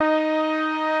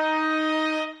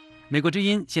美国之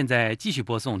音现在继续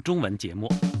播送中文节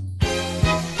目。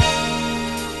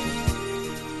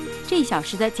这一小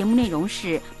时的节目内容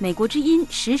是美国之音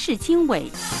时事经纬。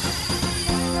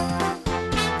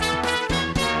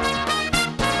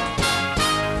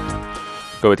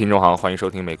各位听众好，欢迎收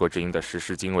听美国之音的时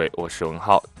事经纬，我是文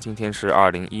浩。今天是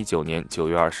2019年9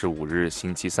月25日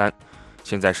星期三，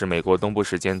现在是美国东部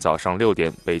时间早上6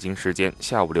点，北京时间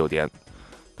下午6点。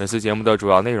本次节目的主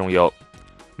要内容有：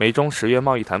美中10月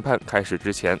贸易谈判开始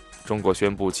之前，中国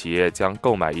宣布企业将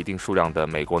购买一定数量的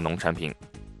美国农产品；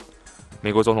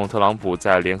美国总统特朗普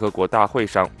在联合国大会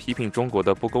上批评中国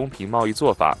的不公平贸易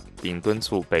做法，并敦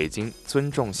促北京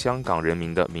尊重香港人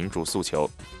民的民主诉求；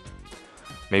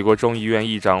美国众议院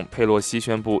议长佩洛西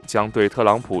宣布将对特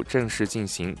朗普正式进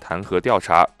行弹劾调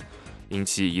查，因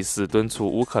其疑似敦促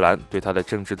乌克兰对他的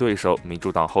政治对手民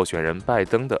主党候选人拜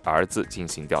登的儿子进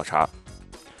行调查。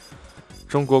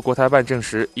中国国台办证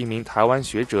实，一名台湾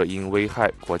学者因危害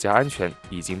国家安全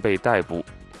已经被逮捕。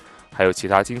还有其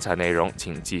他精彩内容，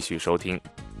请继续收听。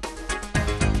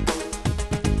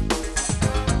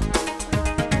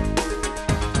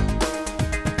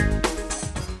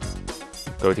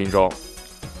各位听众，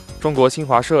中国新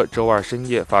华社周二深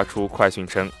夜发出快讯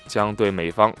称，将对美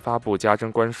方发布加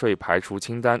征关税排除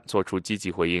清单作出积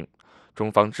极回应。中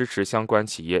方支持相关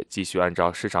企业继续按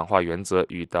照市场化原则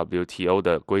与 WTO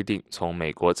的规定，从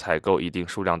美国采购一定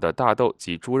数量的大豆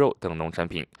及猪肉等农产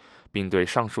品，并对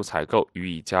上述采购予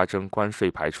以加征关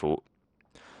税排除。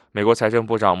美国财政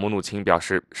部长姆努钦表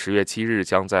示，10月7日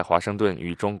将在华盛顿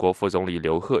与中国副总理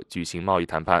刘鹤举行贸易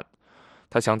谈判。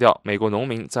他强调，美国农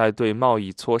民在对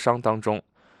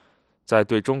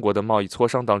中国的贸易磋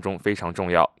商当中非常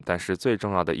重要，但是最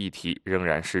重要的议题仍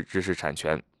然是知识产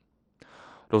权。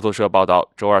路透社报道，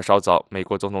周二稍早，美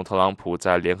国总统特朗普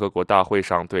在联合国大会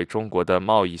上对中国的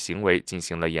贸易行为进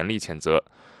行了严厉谴责，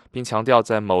并强调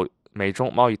在美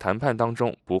中贸易谈判当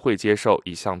中不会接受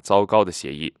一项糟糕的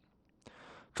协议。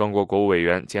中国国务委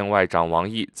员兼外长王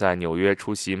毅在纽约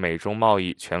出席美中贸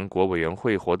易全国委员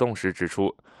会活动时指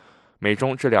出，美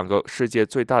中这两个世界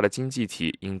最大的经济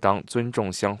体应当尊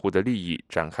重相互的利益，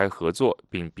展开合作，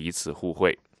并彼此互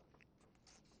惠。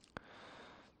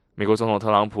美国总统特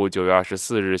朗普9月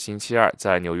24日星期二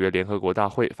在纽约联合国大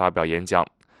会发表演讲，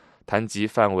谈及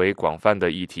范围广泛的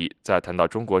议题。在谈到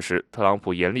中国时，特朗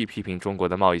普严厉批评中国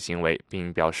的贸易行为，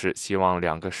并表示希望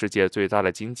两个世界最大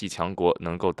的经济强国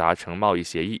能够达成贸易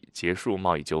协议，结束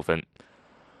贸易纠纷。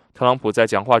特朗普在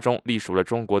讲话中隶属了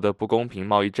中国的不公平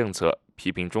贸易政策，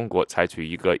批评中国采取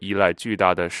一个依赖巨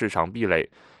大的市场壁垒、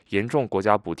严重国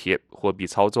家补贴、货币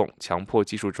操纵、强迫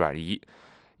技术转移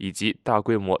以及大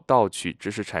规模盗取知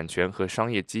识产权和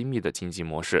商业机密的经济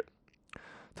模式。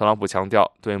特朗普强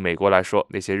调，对美国来说，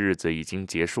那些日子已经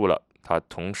结束了。他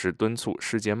同时敦促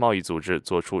世界贸易组织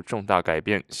做出重大改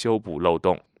变，修补漏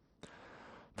洞。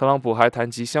特朗普还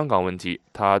谈及香港问题，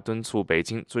他敦促北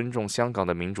京尊重香港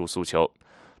的民主诉求。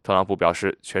特朗普表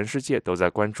示，全世界都在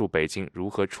关注北京如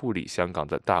何处理香港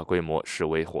的大规模示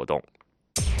威活动。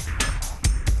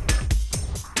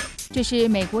这是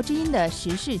美国之音的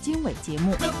时事经纬节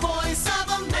目。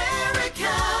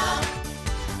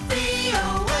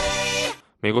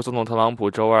美国总统特朗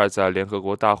普周二在联合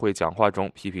国大会讲话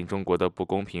中批评中国的不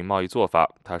公平贸易做法。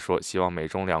他说，希望美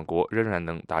中两国仍然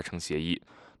能达成协议，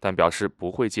但表示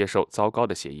不会接受糟糕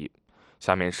的协议。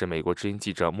下面是美国之音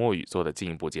记者莫宇做的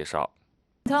进一步介绍。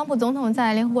特朗普总统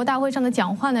在联合国大会上的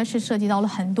讲话呢，是涉及到了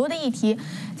很多的议题。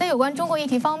在有关中国议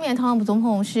题方面，特朗普总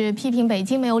统是批评北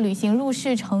京没有履行入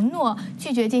世承诺，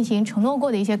拒绝进行承诺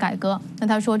过的一些改革。那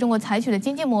他说，中国采取的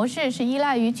经济模式是依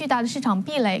赖于巨大的市场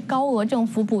壁垒、高额政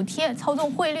府补贴、操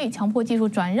纵汇率、强迫技术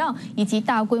转让以及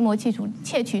大规模窃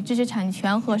取知识产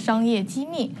权和商业机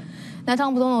密。那特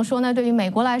朗普总统说呢，对于美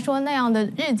国来说，那样的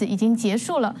日子已经结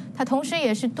束了。他同时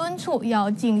也是敦促要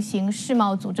进行世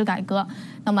贸组织改革。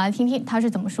那我们来听听他是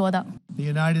怎么说的。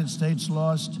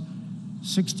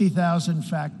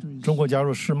中国加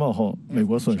入世贸后，美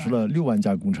国损失了6万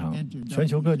家工厂，全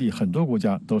球各地很多国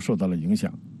家都受到了影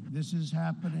响。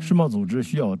世贸组织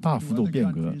需要大幅度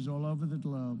变革。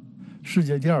世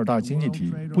界第2大经济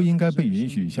体不应该被允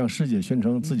许向世界宣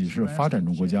称自己是发展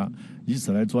中国家，以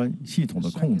此来钻系统的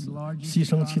空子，牺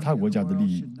牲其他国家的利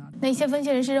益。那一些分析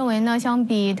人士认为呢，相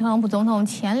比特朗普总统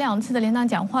前2次的联大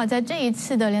讲话，在这一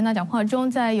次的联大讲话中，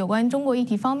在有关中国议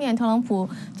题方面，特朗普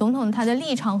总统他的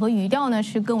立场和语调呢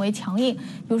是更为强硬。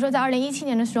比如说，在2017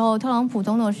年的时候，特朗普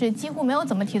总统是几乎没有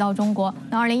怎么提到中国。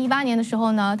那2018年的时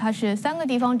候呢，他是3个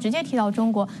地方直接提到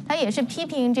中国，他也是批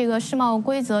评这个世贸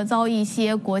规则遭一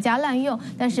些国家滥滥用，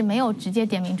但是没有直接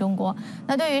点名中国。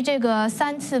那对于这个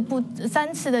三次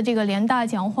的这个联大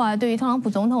讲话，对于特朗普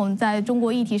总统在中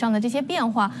国议题上的这些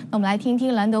变化，那我们来听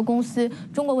听兰德公司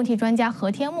中国问题专家何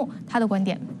天木他的观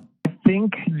点。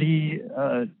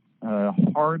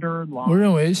我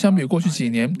认为，相比过去几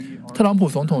年，特朗普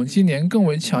总统今年更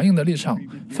为强硬的立场，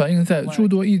反映在诸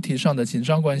多议题上的紧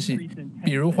张关系，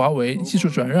比如华为、技术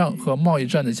转让和贸易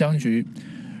战的僵局。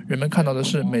人们看到的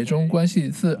是美中关系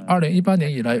自2018年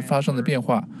以来发生的变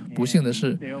化。不幸的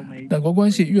是，两国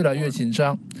关系越来越紧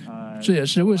张，这也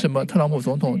是为什么特朗普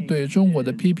总统对中国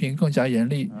的批评更加严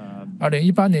厉。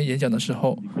2018年演讲的时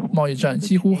候，贸易战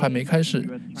几乎还没开始，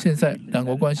现在两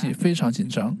国关系非常紧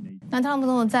张。那特朗普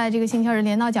总统在这个星期二的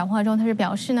联大讲话中，他是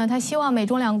表示呢，他希望美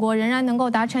中两国仍然能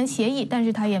够达成协议，但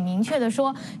是他也明确的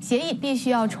说，协议必须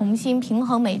要重新平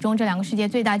衡美中这两个世界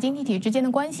最大经济体之间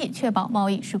的关系，确保贸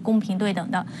易是公平对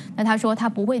等的。那他说他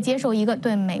不会接受一个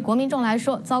对美国民众来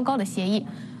说糟糕的协议。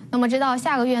那么，直到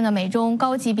下个月呢，美中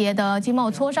高级别的经贸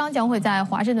磋商将会在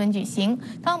华盛顿举行。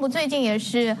特朗普最近也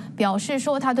是表示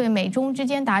说，他对美中之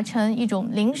间达成一种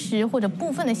临时或者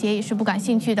部分的协议是不感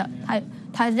兴趣的。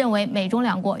他认为美中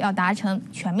两国要达成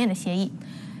全面的协议。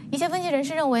一些分析人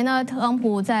士认为呢，特朗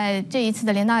普在这一次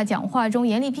的联大讲话中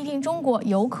严厉批评中国，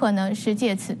有可能是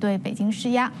借此对北京施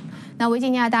压。那维吉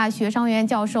尼亚大学商学院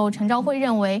教授陈朝辉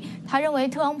认为，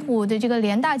特朗普的这个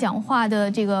联大讲话的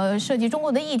这个涉及中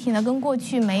国的议题呢，跟过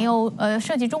去没有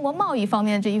涉及中国贸易方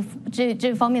面的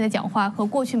这方面的讲话和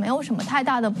过去没有什么太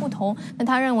大的不同。那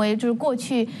他认为就是过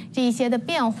去这一些的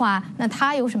变化，那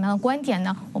他有什么样的观点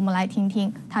呢？我们来听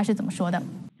听他是怎么说的。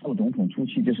总统初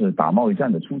期就是打贸易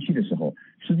战的初期的时候，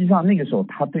实际上那个时候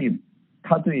他对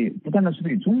不单单是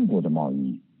对中国的贸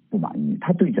易不满意，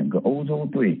他对整个欧洲、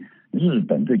对日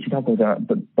本、对其他国家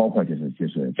的，包括就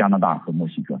是加拿大和墨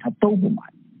西哥，他都不满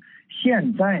意。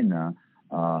现在呢，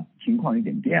情况有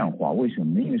点变化，为什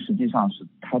么呢？因为实际上是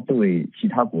他对其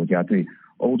他国家、对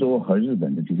欧洲和日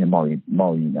本的这些贸易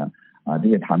呢，这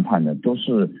些谈判呢，都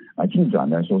是进展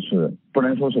的，说是不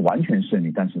能说是完全顺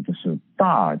利，但是这是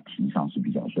大体上是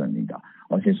比较顺利的，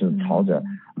而且是朝着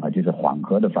就是缓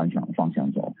和的方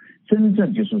向走。真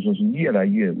正就是说是越来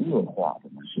越恶化的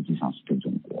呢，实际上是对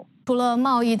中国。除了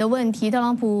贸易的问题，特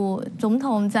朗普总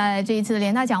统在这一次的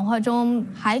联大讲话中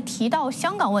还提到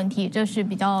香港问题，这是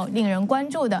比较令人关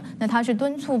注的。那他是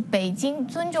敦促北京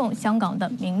尊重香港的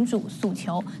民主诉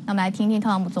求。那么来听听特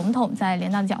朗普总统在联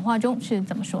大的讲话中是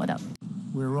怎么说的。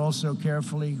We're also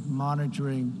carefully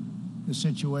monitoring the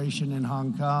situation in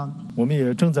Hong Kong. 我们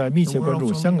也正在密切关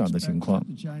注香港的情况。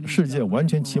世界完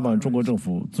全期望中国政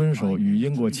府遵守与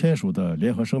英国签署的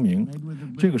联合声明。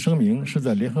这个声明是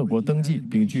在联合国登记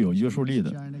并具有约束力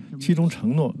的，其中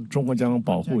承诺中国将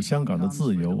保护香港的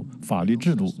自由、法律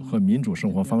制度和民主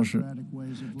生活方式。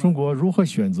中国如何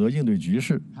选择应对局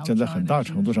势，将在很大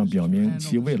程度上表明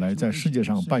其未来在世界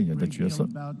上扮演的角色。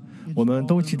我们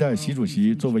都期待习主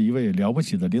席作为一位了不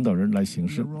起的领导人来行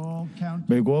事。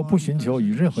美国不寻求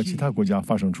与任何其他国家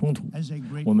发生冲突，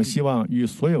我们希望与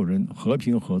所有人和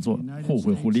平合作，互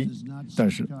惠互利。但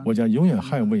是，我将永远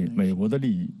捍卫美国的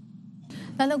利益。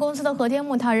兰德公司的何天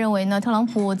木他认为呢，特朗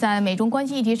普在美中关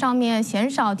系议题上面鲜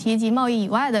少提及贸易以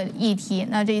外的议题。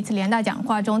那这一次联大讲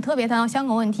话中特别谈到香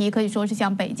港问题，可以说是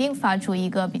向北京发出一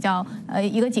个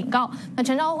一个警告。那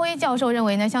陈朝辉教授认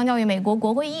为呢，相较于美国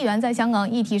国会议员在香港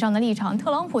议题上的立场，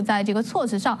特朗普在这个措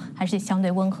辞上还是相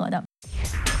对温和的。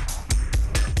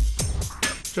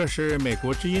这是美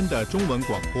国之音的中文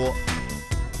广播。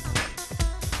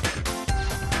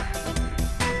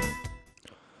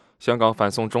香港反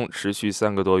送中持续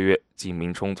3个多月，警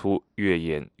民冲突越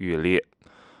演越烈。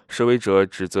示威者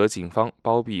指责警方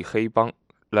包庇黑帮、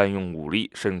滥用武力，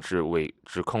甚至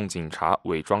指控警察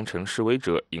伪装成示威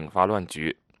者，引发乱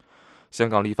局。香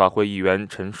港立法会议员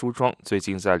陈淑庄最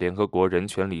近在联合国人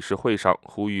权理事会上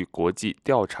呼吁国际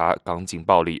调查港警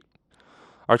暴力。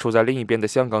而处在另一边的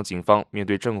香港警方，面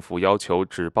对政府要求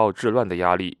止暴制乱的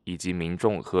压力，以及民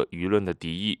众和舆论的敌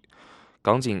意，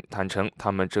港警坦承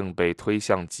他们正被推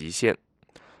向极限。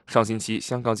上星期，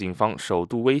香港警方首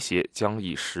度威胁将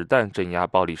以实弹镇压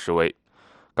暴力示威。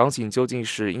港警究竟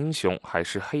是英雄还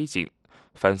是黑警？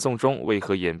反送中为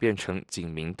何演变成警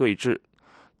民对峙？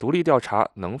独立调查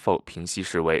能否平息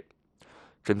示威？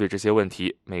针对这些问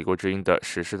题，美国之音的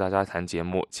时事大家谈节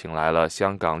目请来了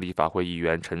香港立法会议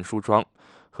员陈淑庄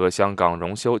和香港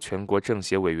荣休全国政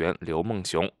协委员刘梦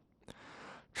熊。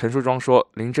陈淑庄说，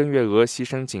林郑月娥牺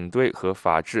牲警队和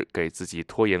法治，给自己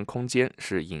拖延空间，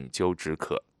是饮鸩止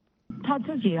渴。他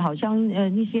自己好像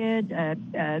一些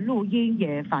录音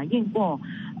也反映过，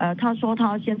他说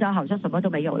他现在好像什么都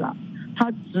没有了，他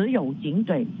只有警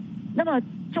队，那么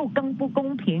就更不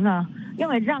公平啊！因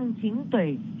为让警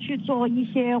队去做一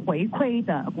些违规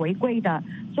的、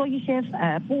做一些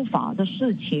不法的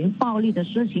事情、暴力的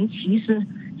事情，其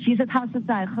实他是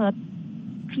在喝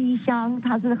砒霜，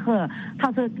他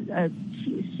是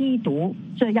吸毒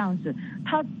这样子，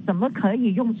他怎么可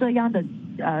以用这样的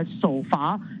手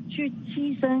法去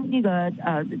牺牲一个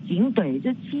警队，就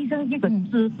牺牲一个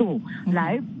制度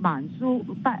来满足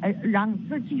让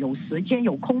自己有时间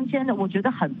有空间的，我觉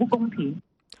得很不公平。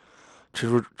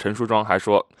陈淑庄还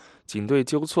说，警队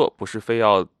纠错不是非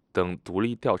要等独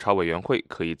立调查委员会，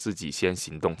可以自己先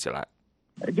行动起来。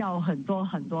要很多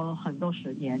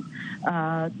时间，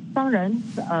当然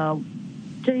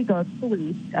这个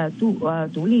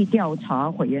独立调查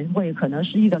委员会可能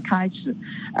是一个开始，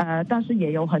但是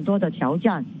也有很多的挑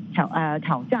战，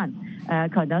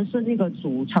可能是那个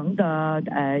组成的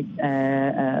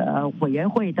委员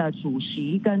会的主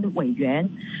席跟委员，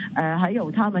还有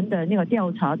他们的那个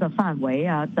调查的范围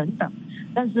啊等等，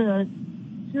但是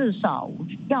至少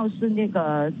要是那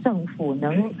个政府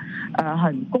能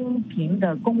很公平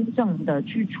的、公正的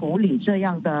去处理这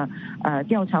样的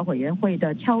调查委员会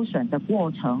的挑选的过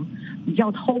程，比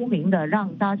较透明的，让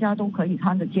大家都可以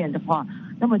看得见的话，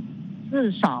那么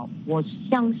至少我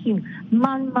相信，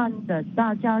慢慢的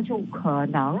大家就可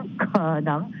能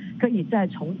可以再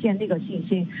重建那个信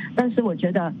心。但是我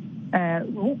觉得，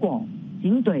如果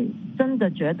警队真的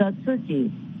觉得自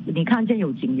己你看见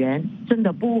有警员真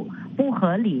的不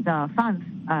合理的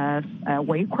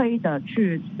违规的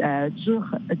去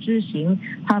执行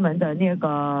他们的那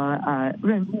个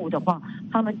任务的话，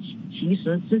他们其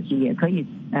实自己也可以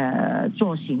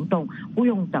做行动，不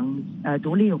用等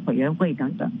独立委员会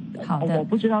等等。好的，我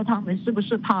不知道他们是不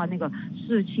是怕那个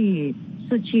士气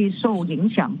受影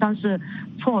响，但是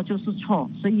错就是错，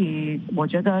所以我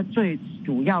觉得最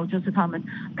主要就是他们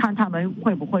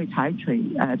会不会采取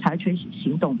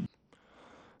行动。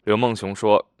刘梦熊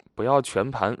说，不要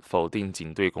全盘否定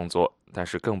警队工作，但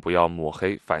是更不要抹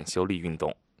黑反修例运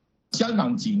动。香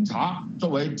港警察作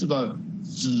为这个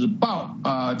止暴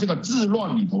这个治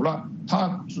乱里头呢，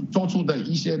他做出的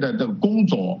一些的这个工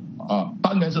作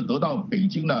当然是得到北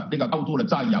京的那个高度的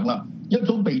赞扬了。因为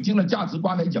从北京的价值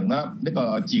观来讲呢，那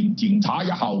个警察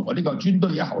也好，那个军队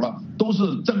也好了，都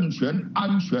是政权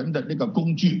安全的那个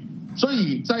工具。所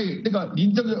以在那个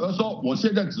林郑月娥说，我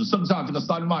现在只剩下这个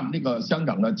3万那个香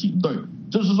港的警队，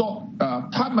就是说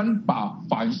他们把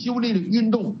反修例的运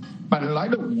动本来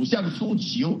的5项诉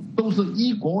求都是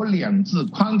1国2制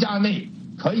框架内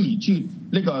可以去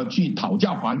讨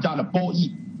价还价的博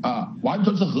弈完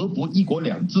全是合乎1国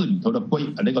2制里头的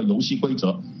那个游戏规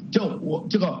则。就我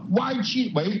这个歪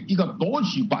曲为一个夺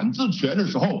取管制权的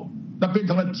时候，那变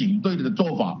成了警队的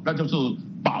做法，那就是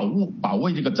保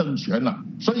卫这个政权了。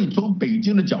所以从北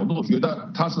京的角度，觉得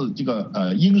他是这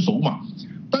个英雄嘛。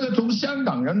但是从香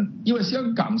港人，因为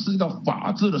香港是一个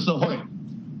法治的社会，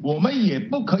我们也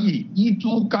不可以一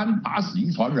竹竿打死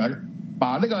一船人，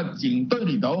把那个警队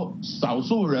里头少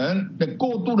数人的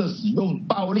过度的使用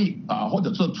暴力或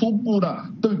者是初步的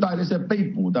对待那些被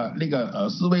捕的那个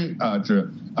示威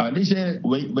者那些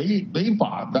违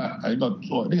法的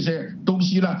做那些东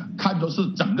西呢，看作是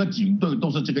整个警队都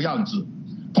是这个样子。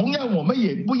同样，我们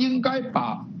也不应该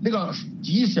把那个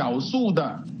极少数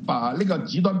的把那个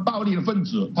极端暴力的分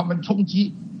子，他们冲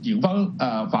击警方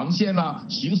防线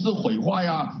刑事毁坏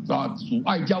阻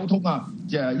碍交通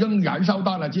扔燃烧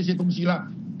弹这些东西呢，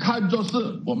看作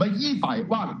是我们100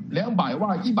万、200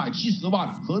万、170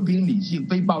万和平理性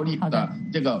非暴力的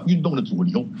这个运动的主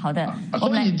流。好的，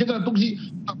所以这个东西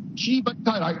区分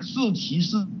开来，是其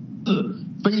是，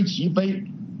非其非，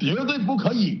绝对不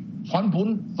可以全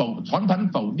盘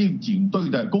否定警队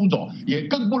的工作，也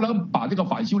更不能把这个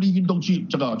反修例运动去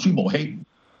抹黑。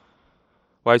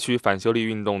歪曲反修例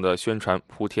运动的宣传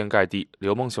铺天盖地，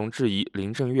刘梦熊质疑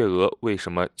林郑月娥为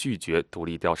什么拒绝独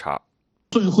立调查。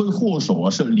罪魁祸首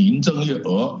是林郑月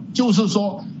娥，就是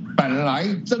说本来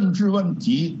政治问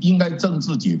题应该政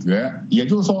治解决，也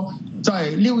就是说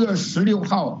在6月16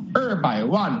号200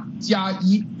万加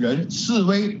1人示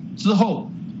威之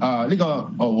后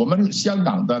我们香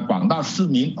港的广大市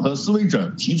民和示威者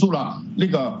提出了那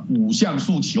个5项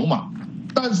诉求嘛，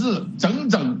但是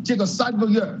整这个3个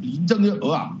月，林郑月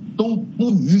娥都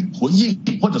不予回应，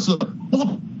或者是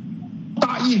不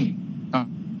答应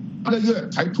3个月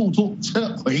才吐出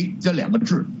撤回这2个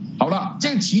字。好了，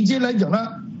这期间来讲呢，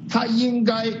他应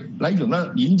该来讲呢，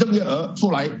林郑月娥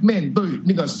出来面对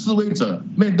那个示威者，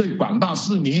面对广大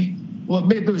市民，或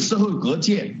面对社会各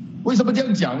界，为什么这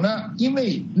样讲呢？因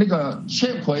为那个撤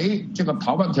回这个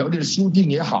逃犯条例的修订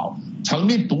也好，成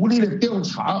立独立的调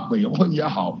查委员会也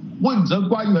好，问责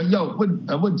官员要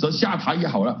问责下台也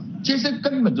好了，这些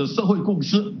根本就是社会共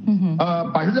识。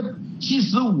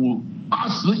75%、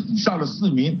80%以上的市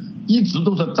民一直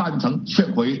都是赞成撤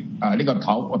回那个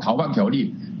逃犯条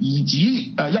例，以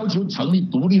及要求成立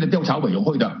独立的调查委员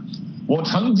会的。我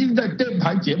曾经在电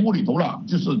台节目里头了，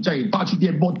就是在大气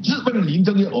电波质问林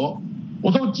郑月娥。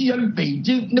我说，既然北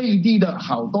京内地的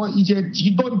好多一些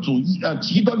极端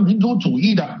民族主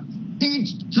义的、低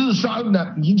智商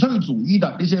的民粹主义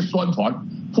的一些宣传，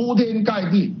铺天盖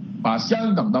地把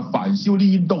香港的反修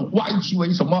例运动歪曲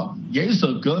为什么颜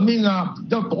色革命啊，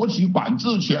要夺取管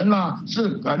制权啊，是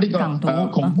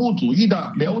恐怖主义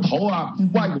的苗头啊，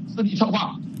外国势力策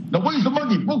划。那为什么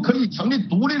你不可以成立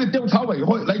独立的调查委员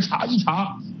会来查一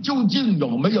查，究竟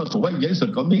有没有所谓颜色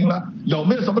革命呢？有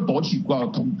没有什么夺取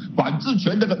管制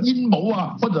权这个阴谋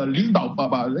啊，或者领导把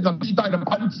那个历代的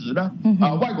班子呢？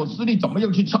外国势力怎么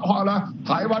样去策划呢？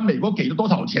台湾、美国给了多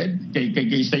少钱？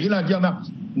给谁呢？这样呢？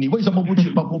你为什么不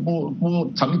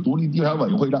成立独立调查委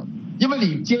员会呢？因为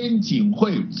你监警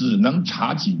会只能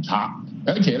查警察。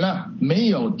而且呢，没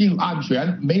有定案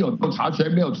权，没有调查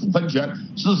权，没有处分权，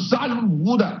是三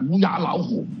无的无牙老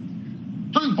虎。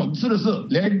最讽刺的是，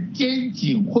连监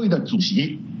警会的主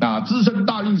席资深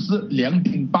大律师梁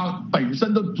定邦本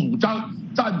身都主张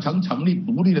赞成成立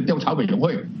独立的调查委员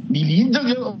会。你林郑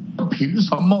月娥凭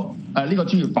什么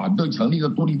去反对成立一个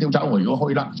独立调查委员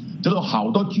会呢？就是好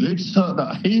多决策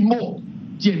的黑幕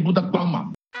见不得光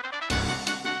芒。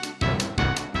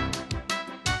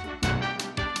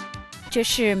这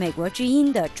是美国之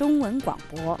音的中文广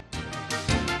播。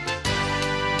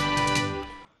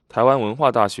台湾文化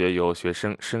大学有学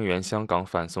生声援香港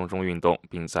反送中运动，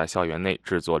并在校园内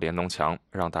制作联农墙，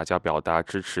让大家表达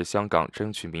支持香港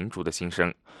争取民主的心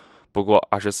声。不过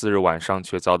24日晚上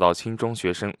却遭到亲中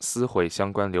学生撕毁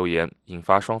相关留言，引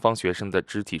发双方学生的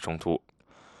肢体冲突。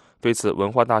对此，文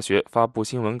化大学发布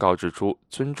新闻稿指出，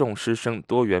尊重师生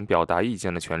多元表达意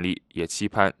见的权利，也期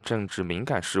盼政治敏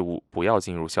感事务不要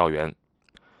进入校园。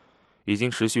已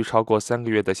经持续超过3个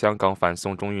月的香港反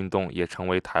送中运动也成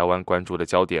为台湾关注的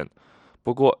焦点。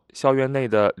不过，校园内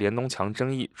的联农墙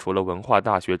争议，除了文化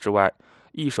大学之外，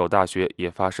一所大学也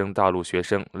发生大陆学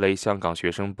生勒香港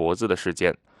学生脖子的事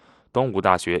件，东吴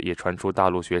大学也传出大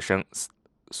陆学生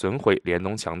损毁联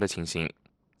农墙的情形。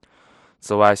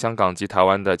此外，香港及台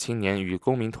湾的青年与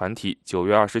公民团体9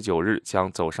月29日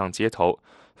将走上街头，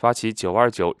发起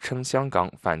929称香港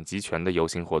反极权的游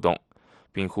行活动，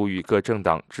并呼吁各政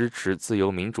党支持自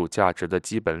由民主价值的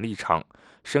基本立场，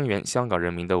声援香港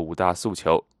人民的5大诉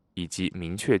求，以及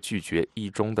明确拒绝一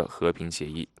中的和平协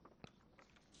议。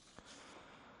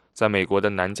在美国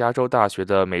的南加州大学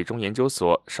的美中研究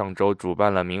所上周主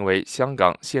办了名为《香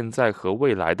港现在和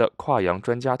未来》的跨洋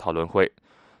专家讨论会。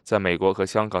在美国和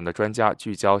香港的专家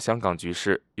聚焦香港局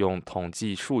势，用统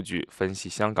计数据分析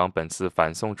香港本次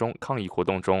反送中抗议活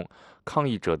动中抗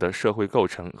议者的社会构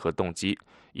成和动机，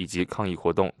以及抗议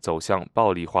活动走向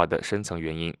暴力化的深层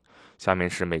原因。下面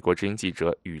是美国之音记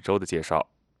者宇宙的介绍。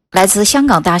来自香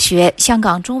港大学、香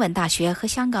港中文大学和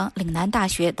香港岭南大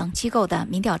学等机构的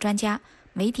民调专家、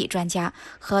媒体专家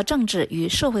和政治与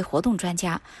社会活动专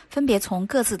家，分别从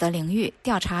各自的领域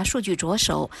调查数据着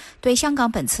手，对香港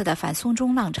本次的反送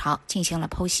中浪潮进行了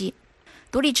剖析。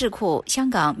独立智库香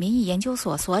港民意研究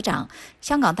所所长、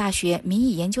香港大学民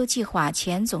意研究计划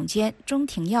前总监钟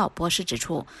庭耀博士指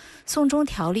出，送中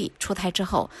条例出台之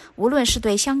后，无论是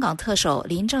对香港特首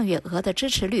林郑月娥的支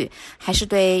持率，还是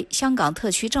对香港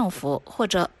特区政府或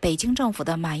者北京政府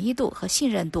的满意度和信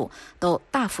任度都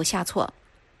大幅下挫。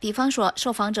比方说，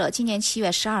受访者今年7月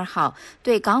12号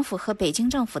对港府和北京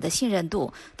政府的信任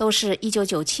度都是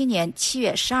1997年7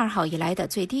月12号以来的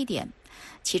最低点，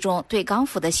其中对港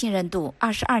府的信任度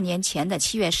22年前的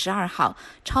7月12号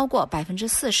超过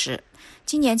40%，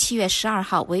今年7月12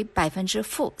号为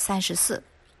-34%。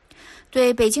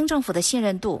对北京政府的信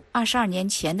任度22年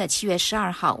前的7月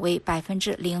12号为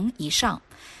0%以上，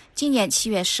今年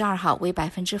7月12号为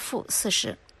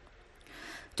-40%。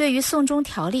对于送中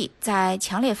条例，在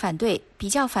强烈反对、比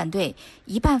较反对、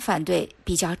一半反对、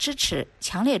比较支持、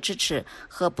强烈支持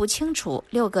和不清楚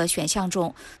6个选项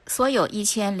中，所有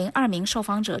1002名受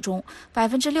访者中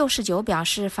，69%表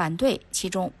示反对，其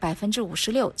中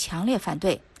56%强烈反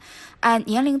对。按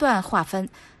年龄段划分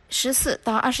，14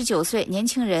到29岁年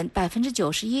轻人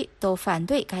91%都反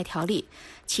对该条例，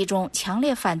其中强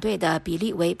烈反对的比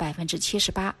例为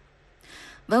78%。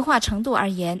文化程度而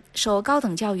言，受高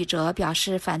等教育者表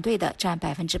示反对的占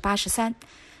83%，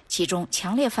其中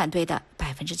强烈反对的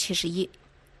71%。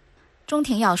钟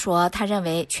庭耀说，他认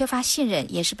为缺乏信任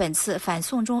也是本次反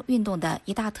送中运动的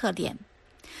一大特点。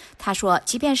他说，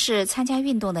即便是参加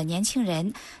运动的年轻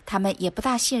人，他们也不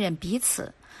大信任彼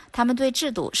此，他们对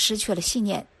制度失去了信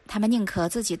念，他们宁可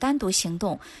自己单独行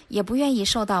动，也不愿意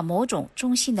受到某种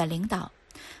中心的领导。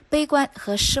悲观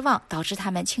和失望导致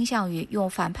他们倾向于用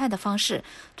反叛的方式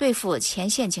对付前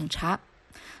线警察，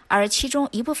而其中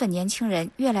一部分年轻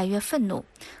人越来越愤怒，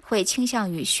会倾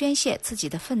向于宣泄自己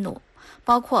的愤怒，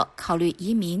包括考虑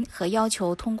移民和要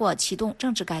求通过启动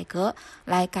政治改革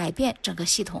来改变整个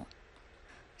系统。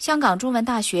香港中文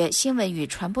大学新闻与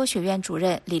传播学院主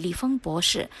任李立峰博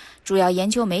士主要研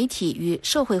究媒体与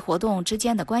社会活动之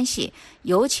间的关系，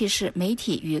尤其是媒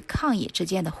体与抗议之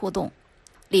间的互动。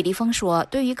李立峰说，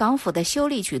对于港府的修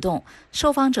例举动，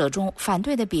受访者中反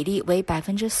对的比例为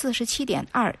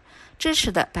 47.2%， 支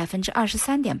持的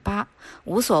 23.8%，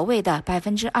 无所谓的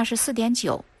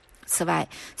 24.9%。此外，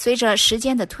随着时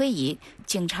间的推移，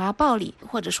警察暴力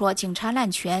或者说警察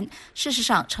滥权事实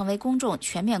上成为公众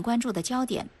全面关注的焦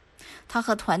点。他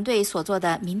和团队所做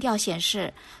的民调显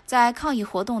示，在抗议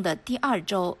活动的第2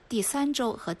周、第3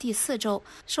周和第4周，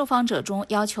受访者中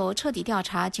要求彻底调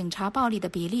查警察暴力的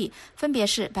比例分别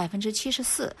是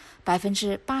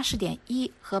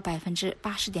 74%、80.1% 和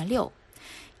 80.6%。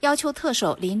要求特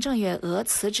首林郑月娥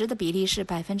辞职的比例是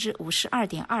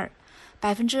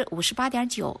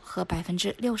 52.2%、58.9% 和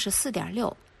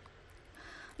 64.6%。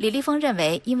李立峰认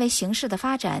为，因为形势的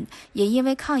发展，也因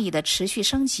为抗议的持续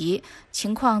升级，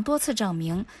情况多次证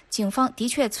明，警方的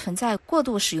确存在过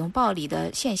度使用暴力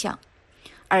的现象，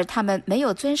而他们没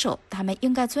有遵守他们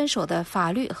应该遵守的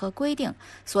法律和规定，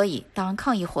所以当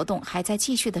抗议活动还在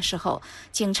继续的时候，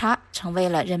警察成为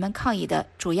了人们抗议的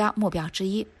主要目标之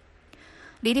一。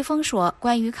李立峰说，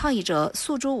关于抗议者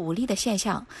诉诸武力的现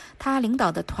象，他领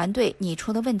导的团队拟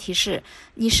出的问题是：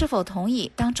你是否同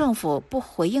意当政府不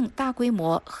回应大规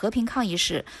模和平抗议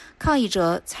时，抗议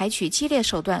者采取激烈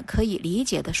手段可以理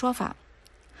解的说法？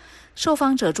受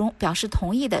访者中表示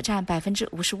同意的占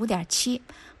 55.7%，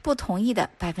 不同意的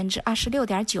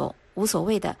 26.9%， 无所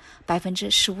谓的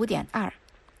 15.2%。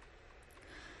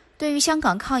对于香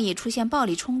港抗议出现暴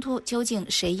力冲突，究竟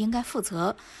谁应该负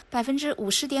责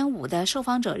？50.5%的受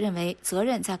访者认为责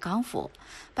任在港府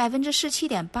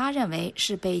，17.8%认为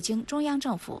是北京中央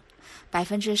政府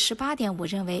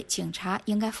，18.5%认为警察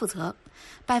应该负责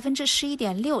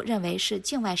，11.6%认为是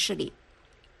境外势力。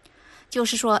就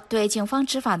是说，对警方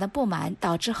执法的不满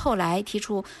导致后来提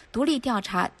出独立调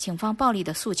查警方暴力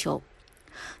的诉求。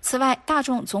此外，大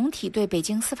众总体对北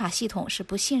京司法系统是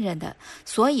不信任的，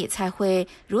所以才会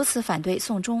如此反对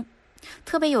送中。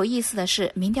特别有意思的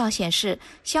是，民调显示，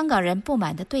香港人不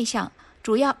满的对象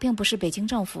主要并不是北京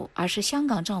政府，而是香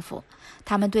港政府。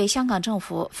他们对香港政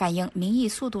府反映民意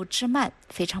速度之慢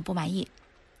非常不满意。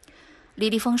李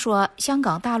立峰说，香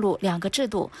港大陆2个制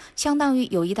度相当于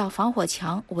有一道防火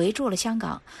墙围住了香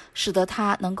港，使得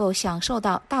它能够享受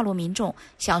到大陆民众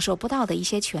享受不到的一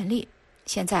些权利。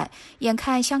现在眼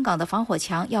看香港的防火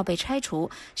墙要被拆除，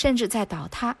甚至在倒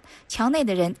塌，墙内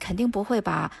的人肯定不会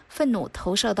把愤怒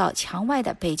投射到墙外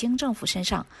的北京政府身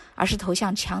上，而是投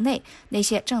向墙内那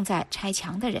些正在拆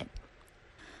墙的人。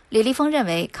李立峰认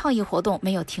为，抗议活动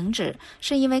没有停止，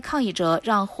是因为抗议者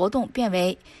让活动变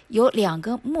为有2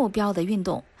个目标的运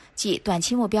动，即短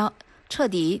期目标彻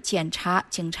底检查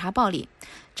警察暴力，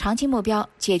长期目标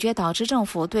解决导致政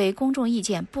府对公众意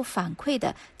见不反馈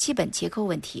的基本结构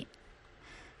问题。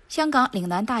香港岭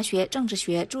南大学政治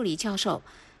学助理教授、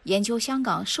研究香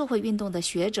港社会运动的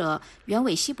学者袁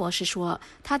伟希博士说，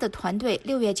他的团队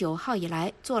6月9号以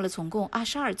来做了总共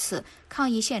22次抗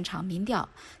议现场民调，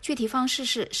具体方式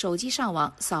是手机上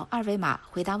网扫2维码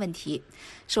回答问题，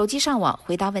手机上网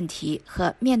回答问题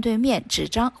和面对面纸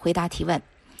张回答提问。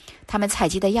他们采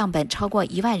集的样本超过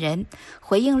1万人，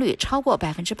回应率超过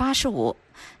 85%，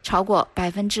 超过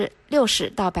 60%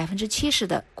到 70%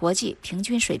 的国际平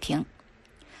均水平。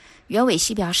袁伟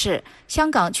希表示，香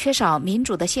港缺少民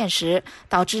主的现实，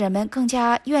导致人们更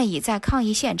加愿意在抗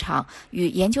议现场与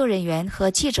研究人员和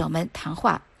记者们谈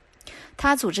话。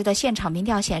他组织的现场民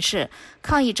调显示，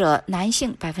抗议者男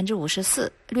性 54%，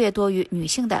 略多于女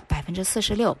性的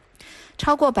 46%，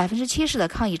 超过 70% 的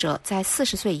抗议者在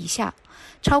40岁以下，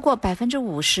超过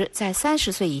 50% 在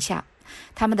30岁以下。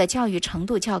他们的教育程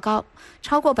度较高，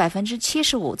超过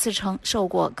 75% 自称受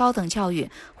过高等教育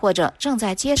或者正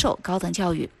在接受高等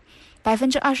教育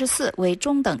，24% 为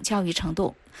中等教育程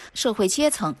度，社会阶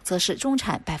层则是中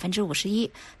产 51%，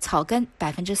 草根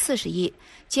 41%，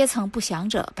 阶层不详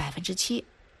者 7%。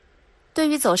对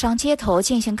于走上街头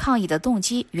进行抗议的动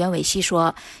机，袁伟希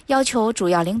说，要求主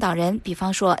要领导人，比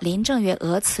方说林郑月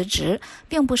娥辞职，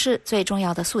并不是最重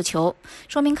要的诉求，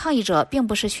说明抗议者并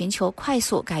不是寻求快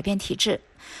速改变体制。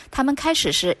他们开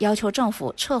始时要求政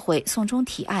府撤回送中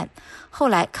提案，后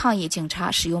来抗议警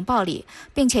察使用暴力，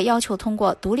并且要求通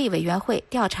过独立委员会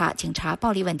调查警察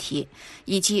暴力问题，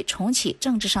以及重启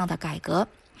政治上的改革。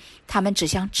他们指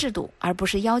向制度，而不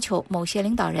是要求某些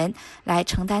领导人来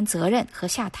承担责任和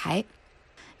下台。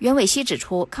袁伟希指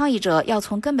出，抗议者要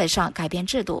从根本上改变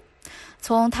制度。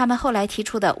从他们后来提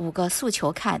出的5个诉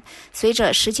求看，随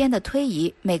着时间的推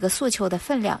移，每个诉求的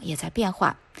分量也在变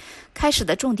化。开始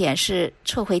的重点是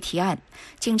撤回提案，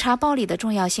警察暴力的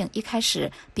重要性一开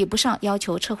始比不上要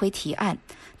求撤回提案，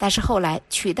但是后来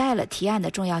取代了提案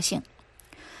的重要性。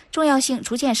重要性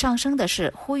逐渐上升的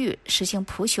是呼吁实行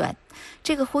普选，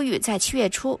这个呼吁在7月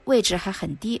初位置还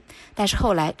很低，但是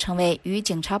后来成为与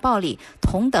警察暴力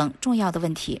同等重要的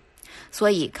问题。所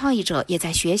以抗议者也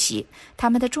在学习，他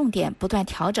们的重点不断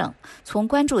调整，从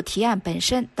关注提案本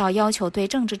身到要求对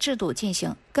政治制度进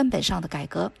行根本上的改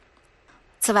革。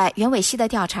此外，袁伟希的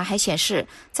调查还显示，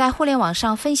在互联网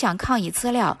上分享抗议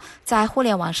资料，在互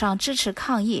联网上支持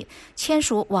抗议、签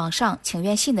署网上请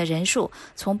愿信的人数，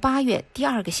从8月第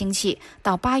2个星期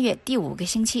到8月第5个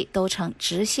星期都呈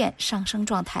直线上升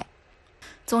状态。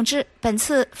总之，本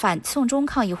次反送中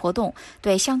抗议活动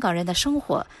对香港人的生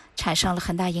活产生了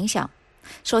很大影响。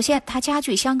首先，它加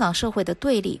剧香港社会的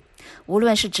对立，无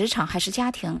论是职场还是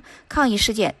家庭，抗议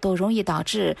事件都容易导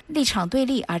致立场对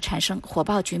立而产生火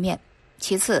爆局面。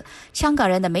其次，香港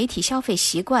人的媒体消费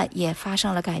习惯也发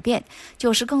生了改变，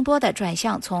就是更多的转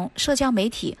向从社交媒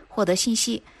体获得信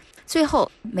息。最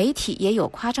后，媒体也有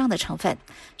夸张的成分。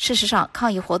事实上，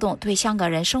抗议活动对香港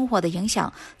人生活的影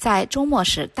响在周末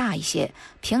时大一些，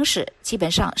平时基本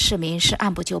上市民是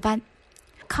按部就班。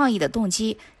抗议的动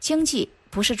机，经济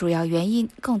不是主要原因，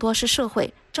更多是社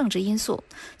会政治因素。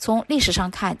从历史上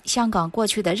看，香港过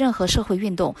去的任何社会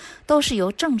运动都是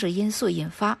由政治因素引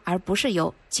发，而不是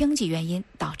由经济原因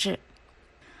导致。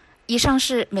以上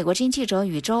是美国之音记者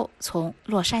宇宙从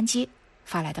洛杉矶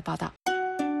发来的报道。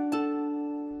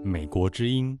美国之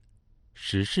音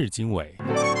时事经纬。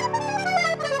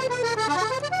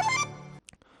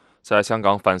在香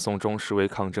港反送中示威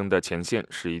抗争的前线，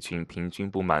是一群平均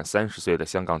不满30岁的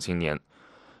香港青年。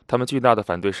他们巨大的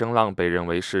反对声浪被认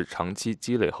为是长期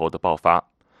积累后的爆发。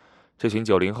这群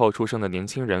90后出生的年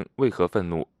轻人为何愤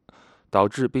怒？导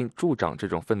致并助长这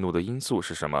种愤怒的因素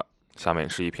是什么？下面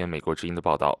是一篇美国之音的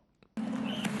报道。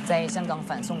在香港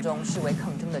反送中示威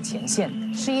抗争的前线，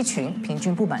是一群平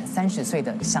均不满30岁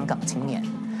的香港青年。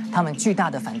他们巨大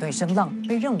的反对声浪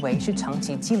被认为是长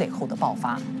期积累后的爆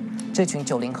发。这群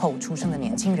90后出生的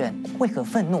年轻人为何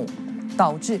愤怒？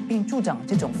导致并助长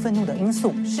这种愤怒的因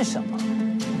素是什么？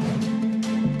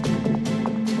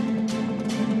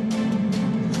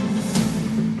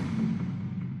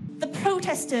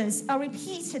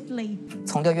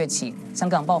从6月起，香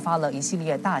港爆发了一系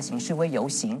列大型示威游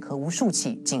行和无数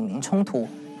起警民冲突，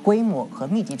规模和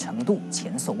密集程度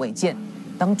前所未见。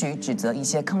当局指责一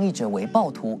些抗议者为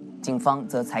暴徒，警方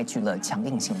则采取了强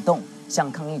硬行动，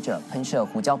向抗议者喷射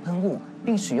胡椒喷雾，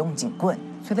并使用警棍、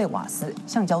催泪瓦斯、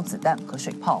橡胶子弹和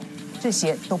水炮，这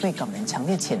些都被港人强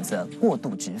烈谴责过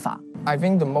度执法。I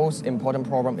think the most important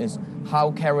problem is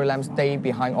how Carrie Lam stay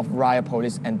behind of riot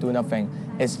police and do nothing.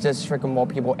 It's just trigger more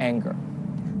people anger.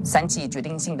 3起决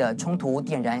定性的冲突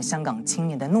点燃香港青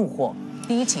年的怒火。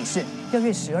第一起是6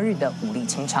月12日的武力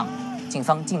清场，警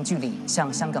方近距离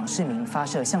向香港市民发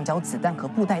射橡胶子弹和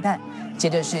布袋弹。接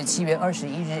着是7月21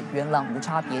日元朗无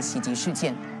差别袭击事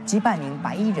件，几百名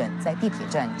白衣人在地铁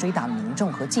站追打民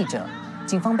众和记者，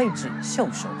警方被指袖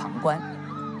手旁观。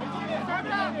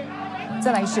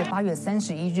再来是8月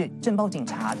31日，镇暴警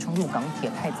察冲入港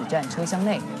铁太子站车厢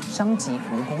内，伤及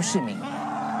无辜市民。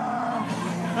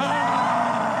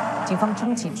警方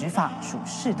称其执法属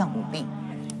适当武力。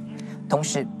同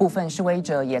时，部分示威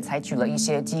者也采取了一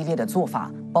些激烈的做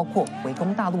法，包括围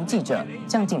攻大陆记者、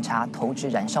向警察投掷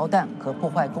燃烧弹和破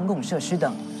坏公共设施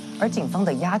等，而警方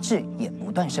的压制也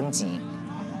不断升级。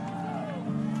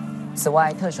此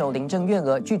外，特首林郑月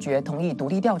娥拒绝同意独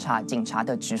立调查警察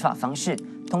的执法方式，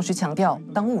同时强调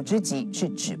当务之急是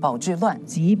止暴制乱，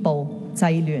止暴制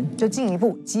亂，这进一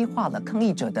步激化了抗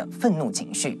议者的愤怒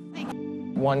情绪。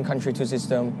One country, two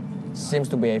system seems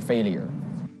to be a failure.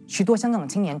 许多香港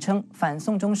青年称，反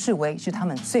送中示威是他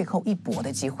们最后一搏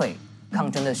的机会。抗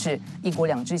争的是一国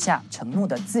两制下承诺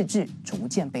的自治逐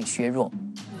渐被削弱。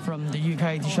From the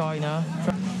UK to China.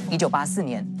 1984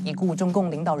年，已故中共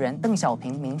领导人邓小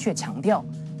平明确强调，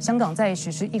香港在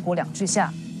实施一国两制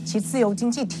下，其自由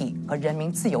经济体和人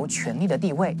民自由权利的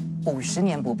地位50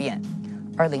年不变。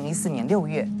2014年6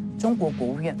月，中国国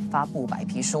务院发布白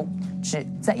皮书，指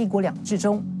在一国两制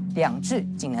中，两制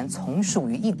仅能从属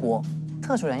于一国，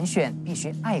特首人选必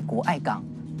须爱国爱港。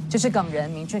这是港人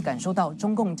明确感受到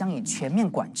中共将以全面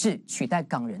管制取代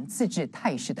港人自治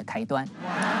态势的开端。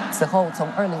此后，从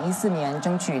2014年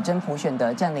争取真普选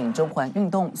的占领中环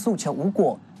运动诉求无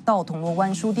果，到铜锣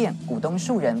湾书店股东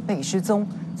数人被失踪，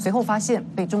随后发现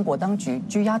被中国当局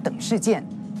拘押等事件，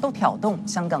都挑动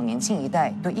香港年轻一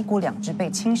代对一国两制被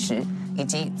侵蚀，以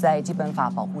及在基本法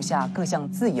保护下各项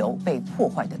自由被破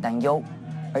坏的担忧。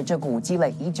而这股积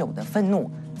累已久的愤怒，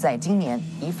在今年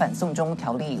以反送中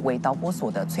条例为导火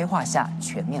索的催化下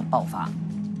全面爆发。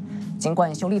尽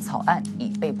管修例草案已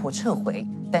被迫撤回，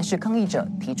但是抗议者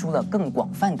提出了更广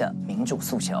泛的民主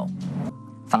诉求。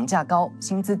房价高、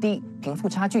薪资低、贫富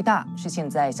差距大，是现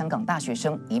在香港大学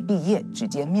生一毕业直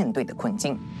接面对的困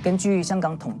境。根据香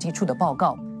港统计处的报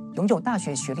告，拥有大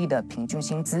学学历的平均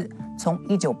薪资从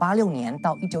1986年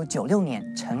到1996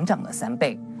年成长了3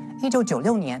倍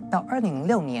，1996年到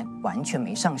2006年完全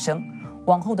没上升，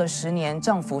往后的10年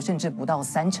涨幅甚至不到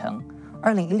30%。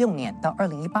2016年到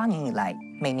2018年以来，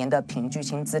每年的平均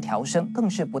薪资调升更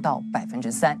是不到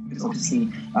3%。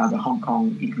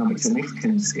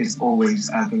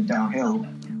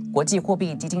国际货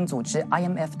币基金组织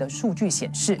IMF 的数据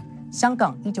显示，香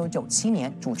港1997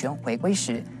年主权回归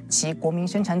时，其国民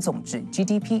生产总值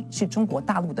GDP 是中国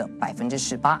大陆的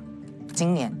18%，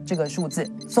今年这个数字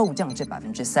骤降至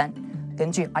3%。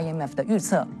根据 IMF 的预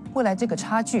测，未来这个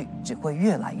差距只会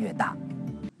越来越大。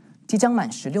即将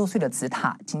满16岁的子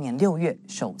塔今年6月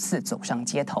首次走上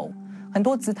街头，很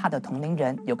多子塔的同龄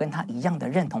人有跟他一样的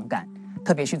认同感，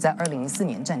特别是在2004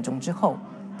年战中之后，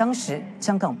当时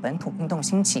香港本土运动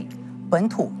兴起，本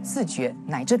土自觉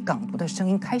乃至港独的声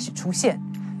音开始出现，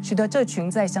使得这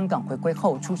群在香港回归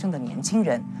后出生的年轻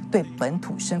人对本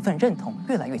土身份认同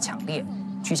越来越强烈，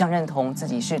趋向认同自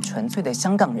己是纯粹的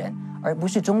香港人，而不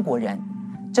是中国人。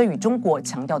这与中国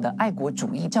强调的爱国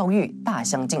主义教育大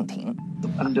相径庭。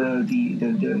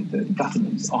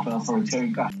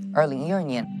2012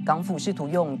年，港府试图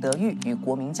用德育与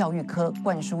国民教育科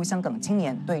灌输香港青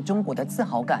年对中国的自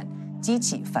豪感，激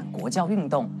起反国教运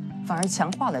动，反而强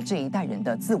化了这一代人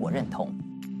的自我认同。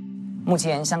目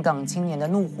前，香港青年的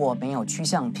怒火没有趋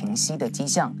向平息的迹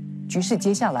象，局势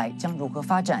接下来将如何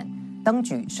发展？当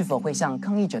局是否会向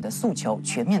抗议者的诉求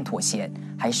全面妥协，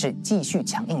还是继续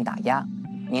强硬打压？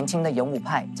年轻的勇武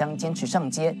派将坚持上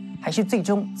街，还是最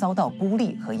终遭到孤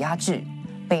立和压制？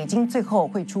北京最后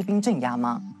会出兵镇压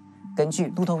吗？根据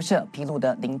路透社披露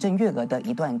的林郑月娥的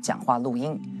一段讲话录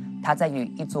音，她在与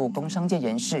一组工商界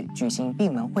人士举行闭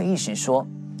门会议时说，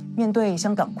面对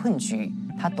香港困局，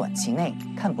她短期内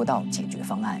看不到解决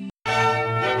方案。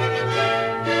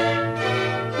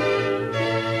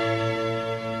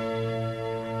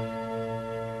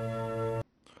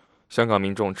香港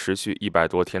民众持续100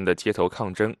多天的街头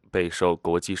抗争备受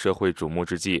国际社会瞩目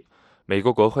之际，美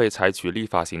国国会采取立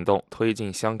法行动，推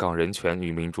进香港人权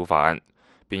与民主法案，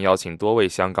并邀请多位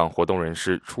香港活动人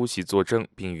士出席作证，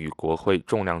并与国会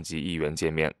重量级议员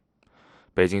见面。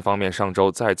北京方面上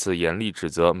周再次严厉指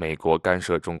责美国干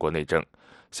涉中国内政。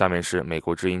下面是美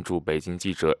国之音驻北京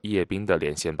记者叶斌的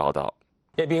连线报道。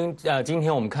叶斌，今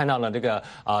天我们看到了这个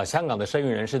香港的声援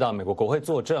人士到美国国会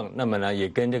作证，那么呢也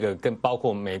跟包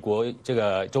括美国这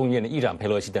个众议院的议长佩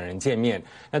洛西等人见面。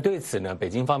那对此呢，北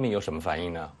京方面有什么反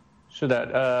应呢？是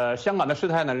的，香港的事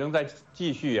态呢仍在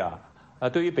继续啊。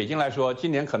对于北京来说，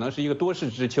今年可能是一个多事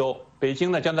之秋。北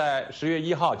京呢将在10月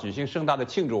1号举行盛大的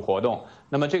庆祝活动。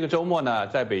那么这个周末呢，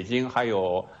在北京还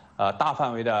有大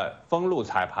范围的封路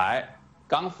彩排。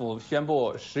港府宣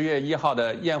布10月1号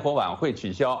的焰火晚会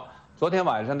取消。昨天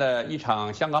晚上的一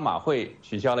场香港马会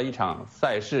取消了一场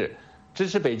赛事，支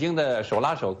持北京的手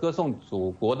拉手歌颂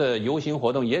祖国的游行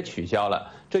活动也取消了，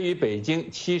这与北京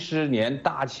70年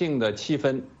大庆的气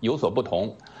氛有所不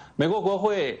同。美国国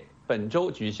会本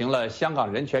周举行了香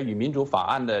港人权与民主法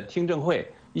案的听证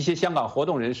会，一些香港活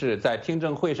动人士在听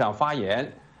证会上发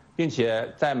言，并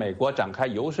且在美国展开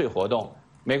游说活动。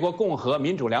美国共和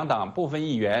民主两党部分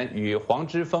议员与黄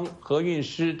之锋、何韵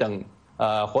诗等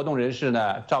活动人士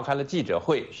呢召开了记者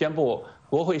会，宣布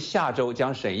国会下周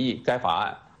将审议该法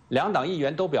案。两党议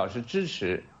员都表示支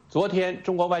持。昨天，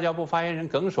中国外交部发言人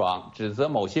耿爽指责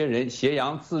某些人挟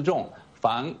洋自重，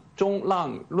反中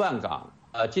乱港。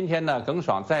今天呢，耿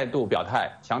爽再度表态，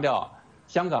强调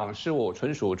香港事务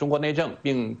纯属中国内政，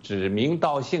并指名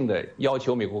道姓的要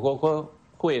求美国国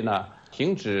会呢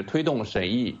停止推动审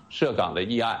议涉港的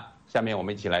议案。下面我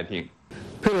们一起来听。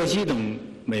佩洛西等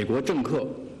美国政客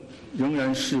仍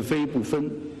然是非不分，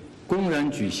公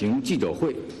然举行记者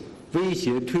会，威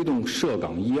胁推动涉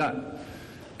港议案，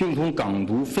并同港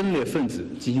独分裂分子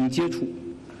进行接触，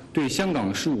对香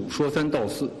港事务说三道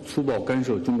四，粗暴干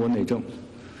涉中国内政。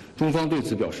中方对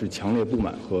此表示强烈不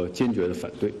满和坚决的反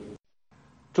对。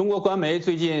中国官媒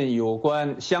最近有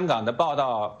关香港的报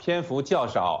道篇幅较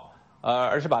少，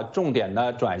而是把重点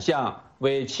呢转向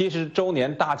为70周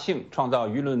年大庆创造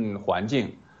舆论环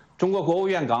境。中国国务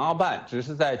院港澳办只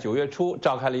是在9月初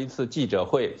召开了一次记者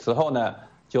会，此后呢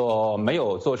就没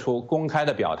有做出公开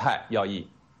的表态要义。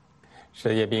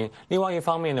是叶斌。另外一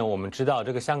方面呢，我们知道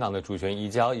这个香港的主权移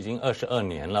交已经22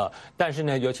年了，但是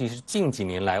呢，尤其是近几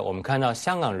年来，我们看到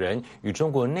香港人与中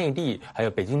国内地还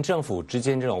有北京政府之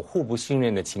间这种互不信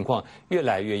任的情况越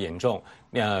来越严重。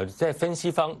在分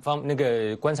析那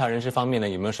个观察人士方面呢，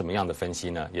有没有什么样的分析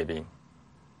呢？叶斌。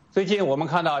最近我们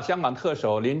看到香港特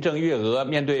首林郑月娥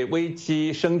面对危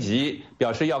机升级，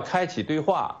表示要开启对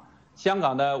话。香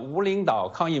港的无领导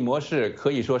抗议模式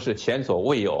可以说是前所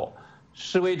未有。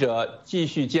示威者继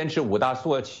续坚持五大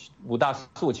诉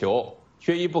求，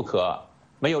缺一不可，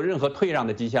没有任何退让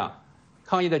的迹象。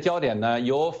抗议的焦点呢，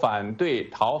由反对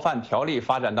逃犯条例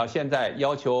发展到现在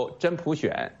要求真普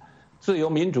选、自由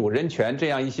民主、人权这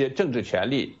样一些政治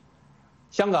权利。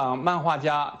香港漫画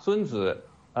家尊子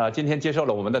今天接受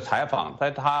了我们的采访，在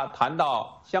他谈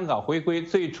到香港回归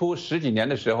最初10几年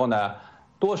的时候呢，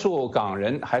多数港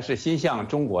人还是心向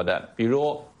中国的，比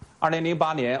如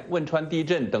2008年汶川地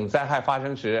震等灾害发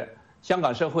生时，香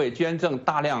港社会捐赠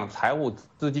大量财务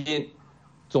资金，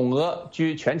总额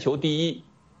居全球第一。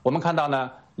我们看到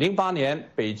呢，08年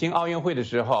北京奥运会的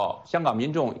时候，香港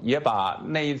民众也把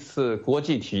那一次国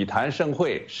际体坛盛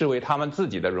会视为他们自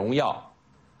己的荣耀。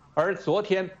而昨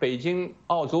天北京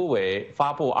奥组委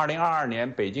发布2022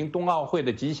年北京冬奥会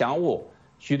的吉祥物，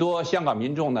许多香港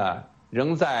民众呢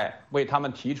仍在为他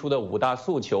们提出的5大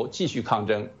诉求继续抗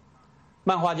争。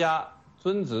漫画家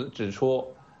尊子指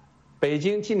出，北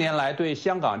京近年来对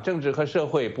香港政治和社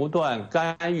会不断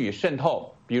干预渗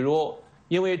透，比如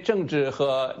因为政治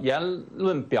和言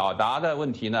论表达的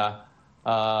问题呢，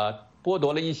剥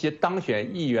夺了一些当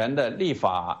选议员的立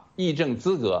法议政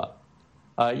资格，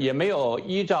也没有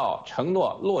依照承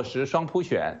诺落实双普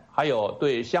选，还有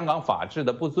对香港法治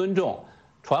的不尊重，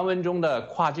传闻中的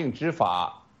跨境执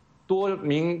法，多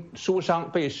名书商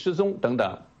被失踪等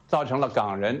等。造成了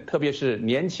港人，特别是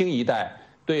年轻一代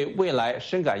对未来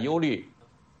深感忧虑。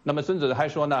那么孙子还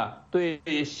说呢，对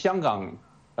香港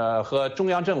和中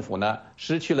央政府呢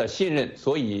失去了信任，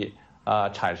所以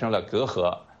产生了隔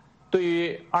阂。对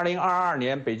于2022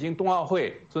年北京冬奥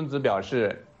会，孙子表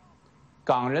示，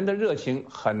港人的热情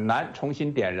很难重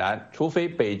新点燃，除非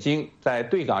北京在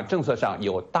对港政策上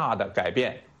有大的改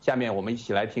变。下面我们一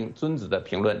起来听孙子的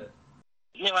评论。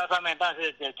另外一方面，但是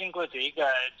经过这一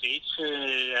次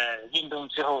运动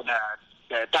之后呢，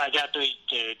大家对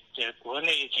国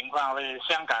内情况或者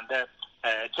香港的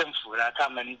政府呢，他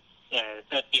们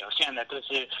的表现呢都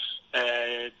是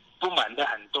不满的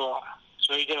很多，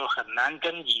所以就很难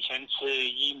跟以前是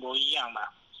一模一样嘛。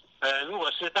如果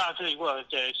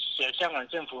香港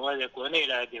政府或者国内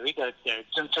的有一个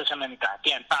政策上面的改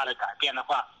变，大的改变的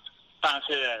话，当然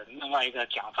是另外一个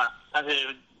讲法，但是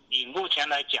以目前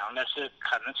来讲呢，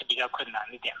可能是比较困难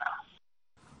一点了。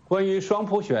关于双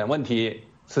普选问题，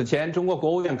此前中国国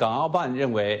务院港澳办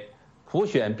认为，普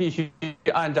选必须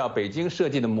按照北京设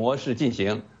计的模式进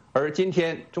行。而今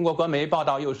天中国官媒报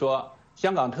道又说，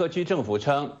香港特区政府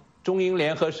称，中英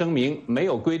联合声明没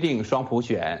有规定双普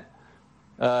选。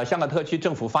香港特区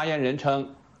政府发言人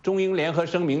称，中英联合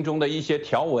声明中的一些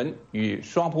条文与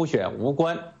双普选无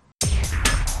关。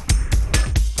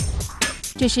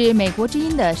这是美国之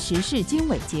音的时事经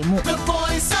纬节目。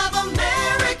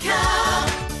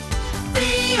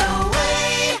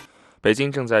北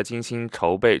京正在精心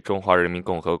筹备中华人民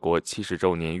共和国70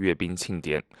周年阅兵庆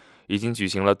典，已经举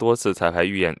行了多次彩排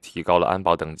预演，提高了安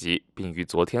保等级，并于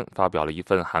昨天发表了一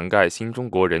份涵盖新中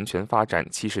国人权发展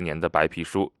70年的白皮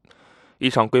书。一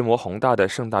场规模宏大的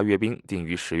盛大阅兵定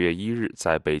于10月1日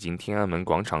在北京天安门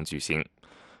广场举行。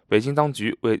北京当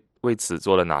局为此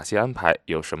做了哪些安排？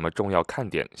有什么重要看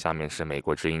点？下面是美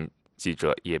国之音记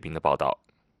者叶斌的报道。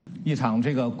一场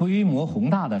这个规模宏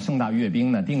大的盛大阅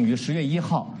兵呢，定于10月1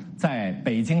号在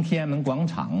北京天安门广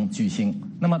场举行。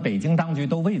那么，北京当局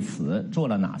都为此做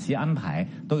了哪些安排？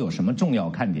都有什么重要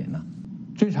看点呢？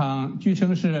这场据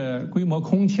称是规模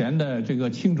空前的这个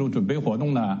庆祝准备活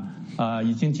动呢，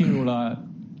已经进入了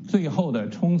最后的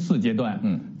冲刺阶段。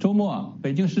周末，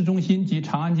北京市中心及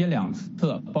长安街两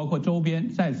侧，包括周边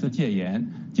再次戒严，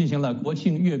进行了国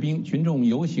庆阅兵群众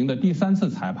游行的第3次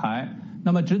彩排。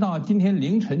那么，直到今天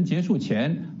凌晨结束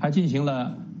前，还进行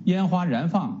了烟花燃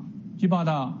放。据报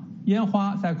道，烟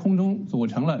花在空中组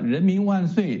成了"人民万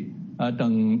岁"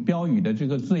等标语的这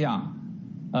个字样，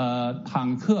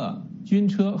坦克、军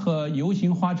车和游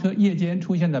行花车夜间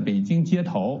出现在北京街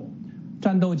头，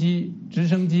战斗机、直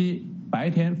升机白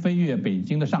天飞越北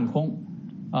京的上空，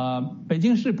北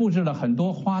京市布置了很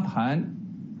多花坛，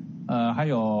还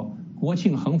有国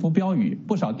庆横幅标语，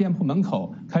不少店铺门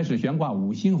口开始悬挂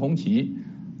5星红旗。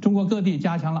中国各地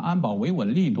加强了安保维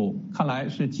稳力度，看来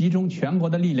是集中全国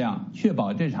的力量，确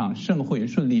保这场盛会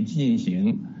顺利进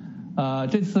行。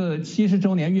这次70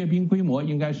周年阅兵规模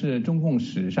应该是中共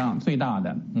史上最大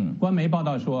的。官媒报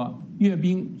道说，阅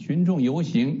兵群众游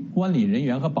行、观礼人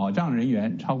员和保障人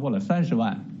员超过了30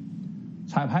万。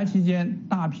彩排期间，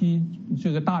大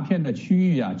片的区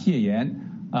域戒严，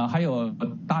还有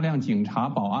大量警察、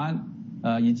保安。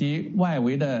以及外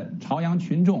围的朝阳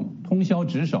群众通宵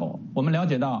值守。我们了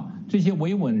解到，这些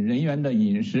维稳人员的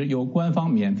饮食由官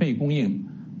方免费供应。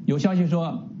有消息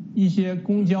说，一些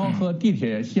公交和地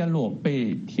铁线路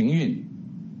被停运，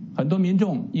很多民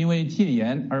众因为戒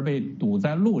严而被堵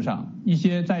在路上。一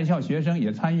些在校学生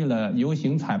也参与了游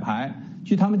行彩排。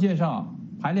据他们介绍，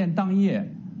排练当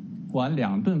夜管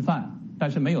2顿饭，但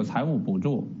是没有财务补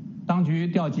助。当局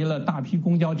调集了大批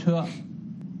公交车，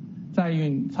载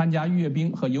运参加阅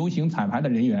兵和游行彩排的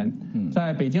人员。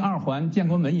在北京2环建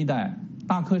国门一带，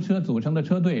大客车组成的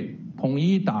车队统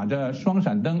一打着双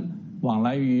闪灯往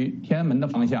来于天安门的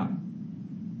方向，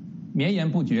绵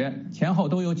延不绝，前后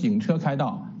都有警车开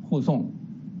道护送，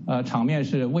场面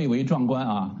是蔚为壮观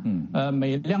啊。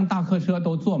每辆大客车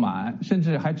都坐满，甚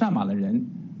至还站满了人。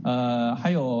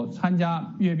还有参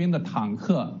加阅兵的坦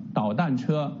克、导弹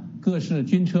车、各式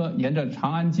军车沿着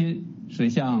长安街驶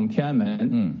向天安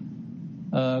门。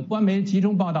官媒集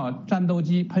中报道战斗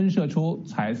机喷射出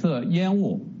彩色烟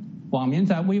雾，网民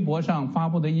在微博上发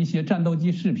布的一些战斗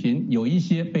机视频，有一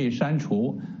些被删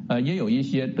除，也有一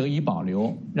些得以保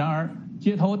留。然而，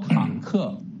街头坦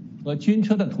克和军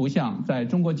车的图像在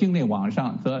中国境内网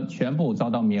上则全部遭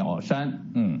到秒删。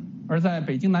而在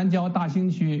北京南郊大兴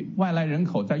区，外来人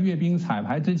口在阅兵彩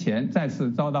排之前再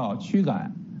次遭到驱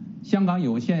赶。香港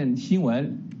有线新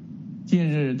闻近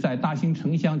日在大兴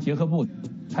城乡结合部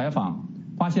采访，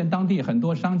发现当地很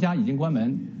多商家已经关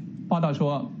门。报道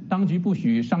说，当局不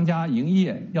许商家营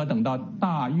业，要等到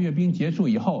大阅兵结束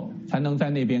以后才能在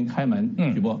那边开门。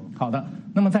许波，好的。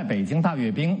那么在北京大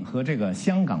阅兵和这个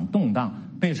香港动荡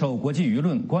备受国际舆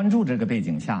论关注这个背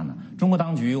景下呢，中国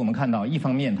当局我们看到，一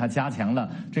方面它加强了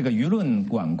这个舆论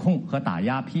管控和打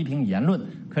压批评言论，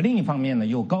可另一方面呢，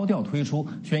又高调推出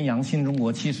宣扬新中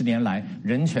国70年来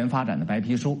人权发展的白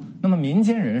皮书。那么民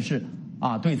间人士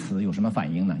对此有什么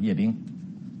反应呢？叶兵。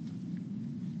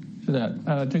是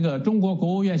的，这个中国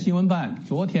国务院新闻办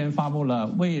昨天发布了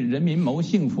《为人民谋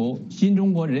幸福：新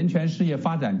中国人权事业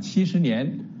发展70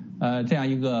年》这样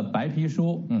一个白皮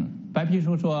书。白皮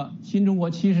书说，新中国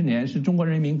70年是中国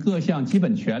人民各项基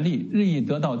本权利日益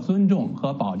得到尊重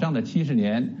和保障的70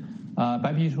年。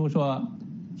白皮书说，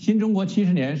新中国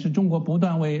70年是中国不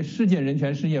断为世界人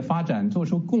权事业发展做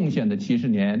出贡献的70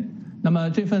年。那么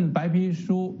这份白皮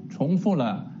书重复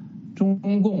了中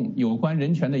共有关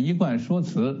人权的一贯说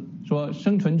辞，说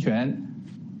生存权，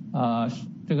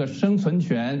这个生存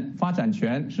权、发展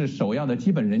权是首要的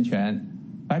基本人权。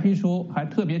白皮书还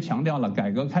特别强调了改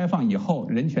革开放以后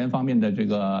人权方面的这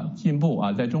个进步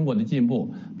在中国的进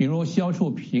步，比如消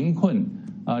除贫困，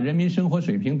人民生活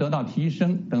水平得到提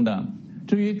升等等。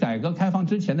至于改革开放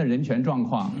之前的人权状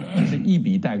况，只是一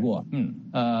笔带过。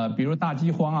比如大饥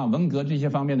荒文革这些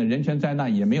方面的人权灾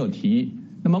难也没有提。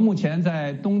那么目前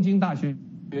在东京大学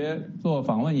做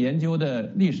访问研究的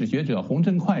历史学者洪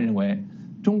振快认为，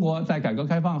中国在改革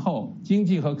开放后经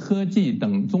济和科技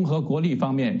等综合国力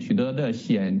方面取得的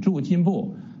显著进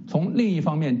步，从另一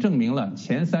方面证明了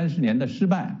前30年的失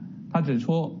败。他指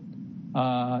出，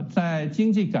在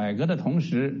经济改革的同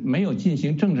时没有进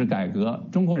行政治改革，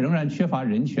中国仍然缺乏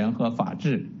人权和法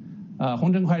治。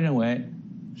洪振快认为，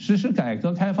实施改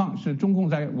革开放是中共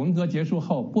在文革结束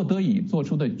后不得已做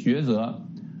出的抉择。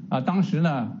当时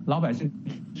呢，老百姓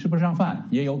吃不上饭，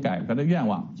也有改革的愿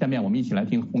望。下面我们一起来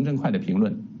听洪振快的评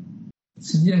论。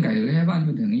实践改革开放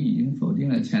就等于已经否定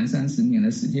了前30年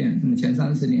的实践，那么前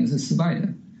30年是失败的。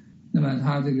那么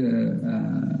他这个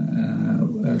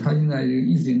他现在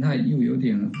意识形态又有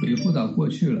点回复到过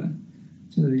去了，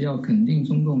就是要肯定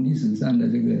中共历史上的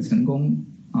这个成功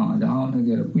然后那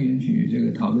个不允许这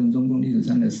个讨论中共历史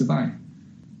上的失败。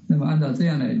那么按照这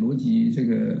样的逻辑，这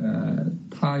个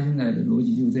他现在的逻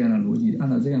辑就是这样的逻辑，按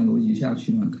照这样逻辑下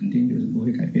去呢，肯定就是不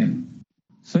会改变了。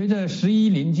随着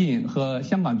11临近和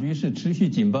香港局势持续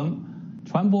紧绷，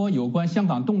传播有关香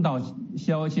港动荡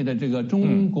消息的这个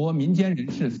中国民间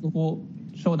人士似乎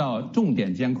受到重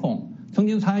点监控。曾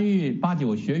经参与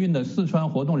89学运的四川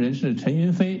活动人士陈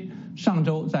云飞，上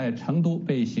周在成都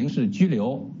被刑事拘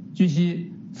留。据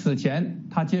悉，此前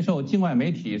他接受境外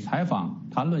媒体采访，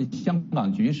谈论香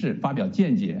港局势，发表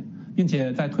见解，并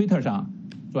且在推特上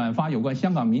转发有关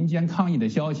香港民间抗议的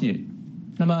消息。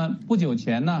那么不久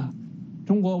前呢，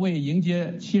中国为迎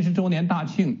接70周年大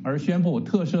庆而宣布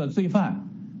特赦罪犯，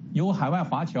有海外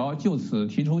华侨就此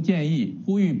提出建议，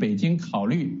呼吁北京考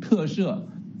虑特赦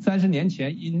30年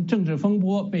前因政治风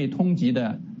波被通缉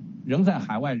的仍在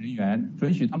海外人员，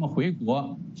准许他们回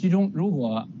国。其中如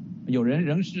果有人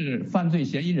仍是犯罪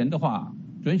嫌疑人的话，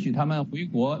准许他们回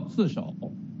国自首。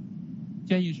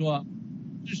建议说，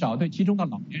至少对其中的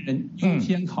老年人优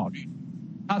先考虑。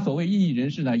他所谓异议人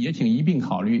士呢，也请一并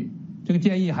考虑。这个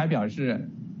建议还表示，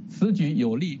此举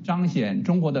有力彰显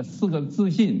中国的4个自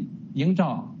信，营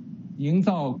造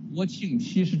国庆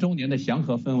70周年的祥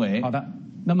和氛围。好的。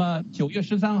那么9月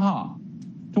13号，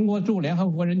中国驻联合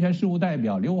国人权事务代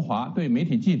表刘华对媒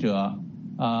体记者，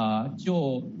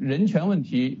就人权问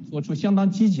题做出相当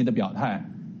积极的表态。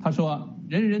他说：“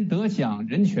人人得享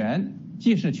人权，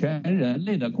既是全人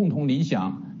类的共同理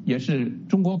想，也是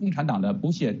中国共产党的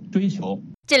不懈追求。”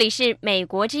这里是美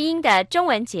国之音的中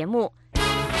文节目。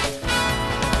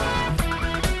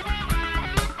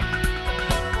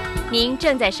您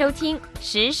正在收听《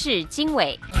时事经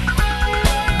纬》。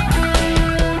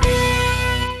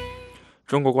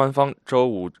中国官方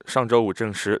上周五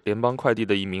证实，联邦快递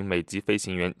的一名美籍飞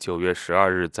行员9月12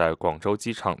日在广州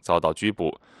机场遭到拘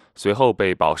捕，随后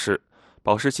被保释，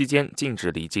保释期间禁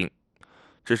止离境。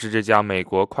这是这家美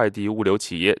国快递物流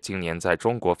企业今年在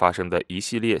中国发生的一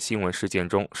系列新闻事件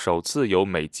中首次有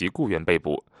美籍雇员被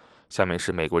捕。下面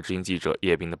是美国之音记者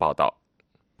叶斌的报道。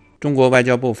中国外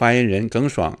交部发言人耿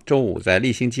爽周五在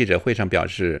例行记者会上表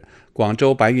示，广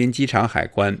州白云机场海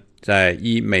关在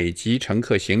一美籍乘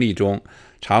客行李中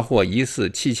查获疑似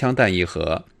气枪弹一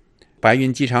盒，白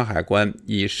云机场海关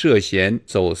以涉嫌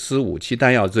走私武器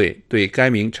弹药罪对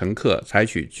该名乘客采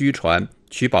取拘传、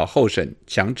取保候审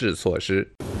强制措施。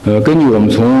根据我们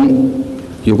从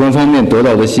有关方面得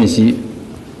到的信息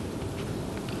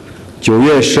，9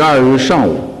月12日上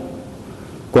午，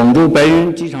广州白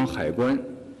云机场海关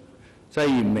在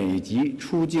一美籍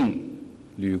出境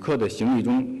旅客的行李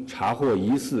中查获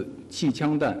疑似气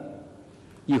枪弹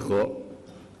一盒，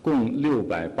共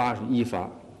681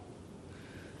发。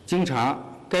经查，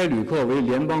该旅客为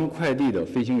联邦快递的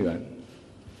飞行员。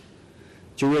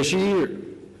9月11日，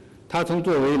他曾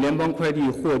作为联邦快递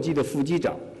货机的副机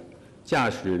长，驾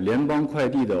驶联邦快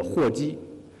递的货机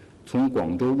从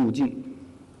广州入境。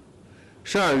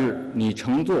12日，拟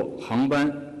乘坐航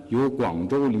班由广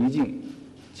州离境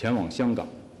前往香港。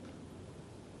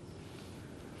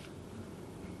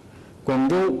广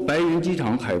州白云机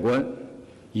场海关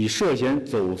以涉嫌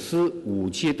走私武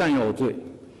器弹药罪，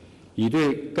已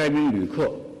对该名旅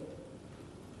客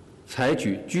采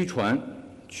取拘传、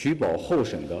取保候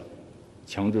审的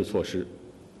强制措施。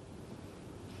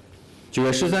9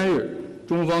月13日，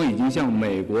中方已经向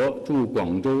美国驻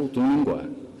广州总领馆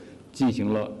进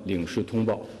行了领事通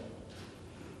报。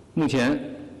目前，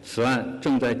此案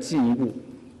正在进一步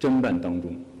侦办当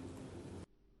中。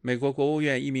美国国务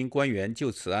院一名官员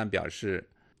就此案表示，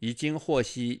已经获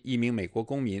悉一名美国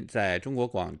公民在中国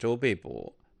广州被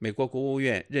捕，美国国务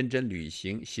院认真履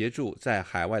行协助在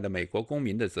海外的美国公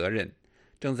民的责任，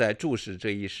正在注视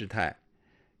这一事态。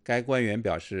该官员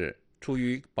表示，出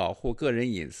于保护个人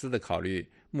隐私的考虑，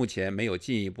目前没有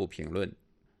进一步评论。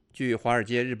据《华尔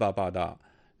街日报》报道，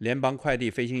联邦快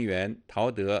递飞行员陶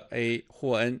德 ·A·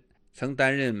 霍恩曾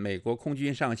担任美国空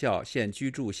军上校，现居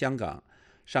住香港。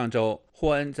上周，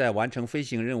霍恩在完成飞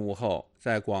行任务后，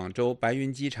在广州白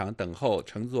云机场等候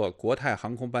乘坐国泰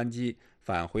航空班机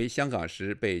返回香港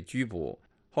时被拘捕，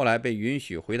后来被允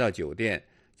许回到酒店，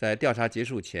在调查结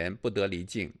束前不得离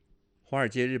境。《华尔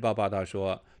街日报》报道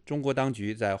说，中国当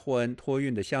局在霍恩托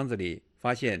运的箱子里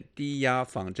发现低压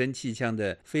仿真气枪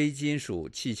的非金属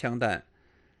气枪弹。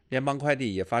联邦快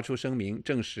递也发出声明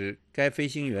证实该飞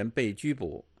行员被拘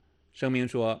捕。声明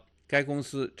说，该公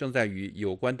司正在与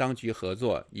有关当局合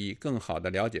作，以更好地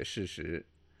了解事实。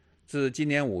自今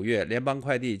年5月，联邦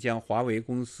快递将华为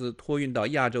公司托运到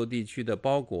亚洲地区的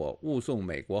包裹误送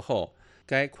美国后，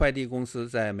该快递公司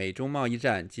在美中贸易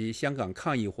战及香港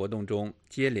抗议活动中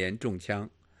接连中枪。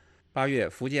8月，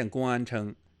福建公安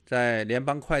称，在联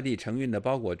邦快递承运的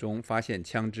包裹中发现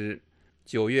枪支。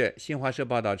9月，新华社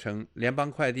报道称，联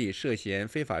邦快递涉嫌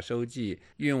非法收寄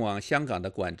运往香港的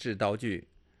管制刀具。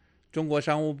中国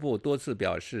商务部多次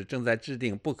表示，正在制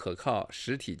定不可靠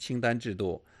实体清单制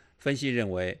度。分析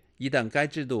认为，一旦该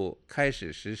制度开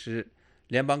始实施，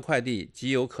联邦快递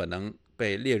极有可能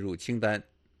被列入清单。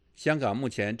香港目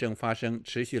前正发生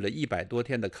持续了100多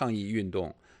天的抗议运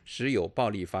动，时有暴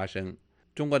力发生。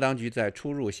中国当局在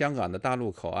出入香港的大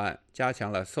陆口岸加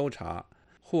强了搜查，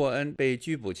霍恩被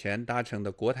拘捕前搭乘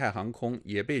的国泰航空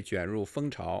也被卷入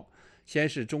风潮。先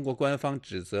是中国官方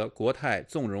指责国泰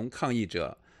纵容抗议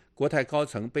者，国泰高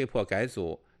层被迫改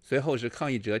组，随后是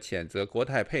抗议者谴责国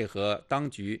泰配合当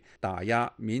局打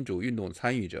压民主运动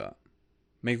参与者。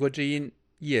美国之音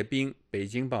叶冰北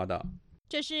京报道。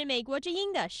这是美国之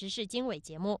音的时事经纬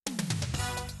节目。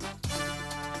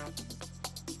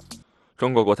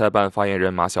中国国台办发言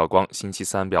人马晓光星期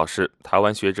三表示，台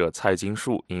湾学者蔡金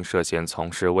树因涉嫌从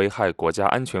事危害国家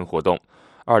安全活动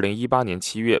，2018年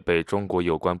7月被中国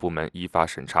有关部门依法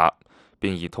审查，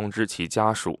并已通知其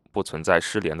家属，不存在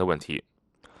失联的问题。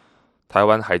台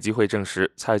湾海基会证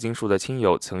实，蔡金树的亲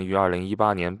友曾于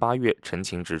2018年8月陈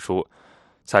情指出，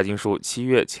蔡金树7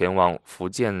月前往福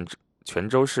建泉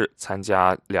州市参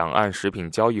加两岸食品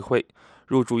交易会，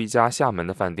入住一家厦门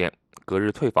的饭店，隔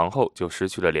日退房后就失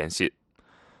去了联系。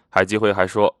海基会还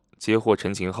说，接获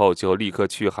陈情后就立刻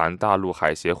去函大陆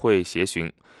海协会协询，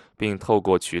并透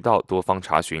过渠道多方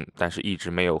查询，但是一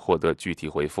直没有获得具体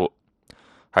回复。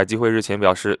海基会日前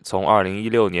表示，从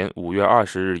2016年5月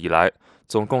20日以来，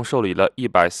总共受理了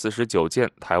149件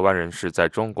台湾人士在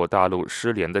中国大陆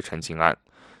失联的陈情案，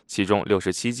其中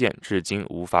67件至今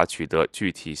无法取得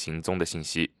具体行踪的信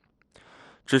息。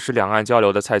支持两岸交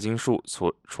流的蔡金树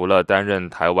除了担任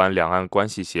台湾两岸关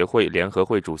系协会联合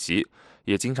会主席，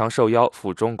也经常受邀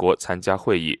赴中国参加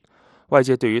会议。外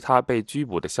界对于他被拘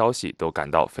捕的消息都感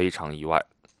到非常意外。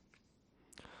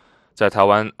在台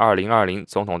湾2020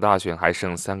总统大选还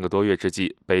剩3个多月之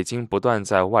际，北京不断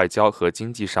在外交和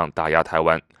经济上打压台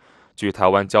湾。据台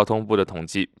湾交通部的统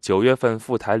计，9月份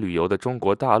赴台旅游的中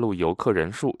国大陆游客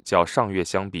人数较上月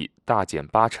相比大减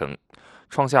80%，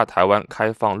创下台湾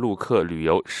开放陆客旅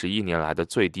游11年来的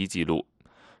最低纪录。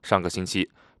上个星期，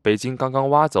北京刚刚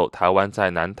挖走台湾在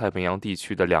南太平洋地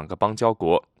区的2个邦交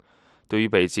国。对于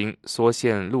北京缩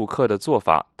限陆客的做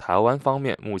法，台湾方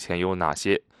面目前有哪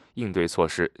些应对措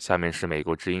施？下面是美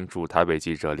国之音驻台北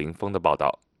记者林峰的报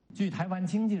道。据台湾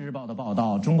经济日报的报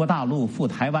道，中国大陆赴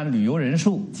台湾旅游人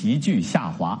数急剧下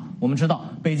滑。我们知道，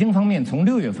北京方面从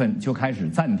6月份就开始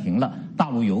暂停了大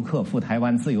陆游客赴台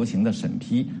湾自由行的审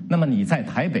批。那么你在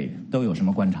台北都有什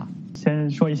么观察？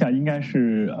先说一下，应该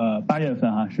是8月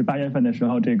份啊，是8月份的时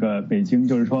候，这个北京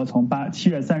就是说从7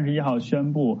月31号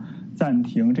宣布暂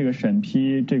停这个审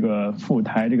批这个赴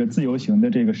台这个自由行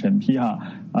的这个审批哈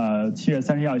，7月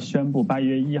31号宣布，8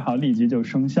月1号立即就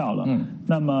生效了。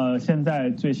那么现在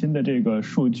最新的这个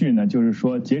数据呢，就是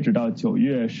说截止到9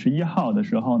月11号的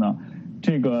时候呢，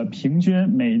这个平均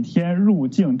每天入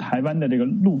境台湾的这个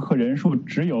陆客人数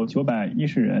只有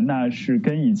910人，那是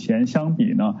跟以前相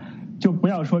比呢，就不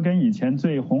要说跟以前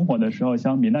最红火的时候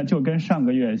相比，那就跟上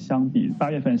个月相比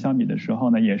，8月份相比的时候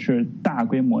呢，也是大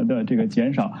规模的这个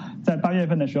减少。在8月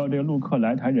份的时候，这个陆客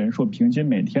来台人数平均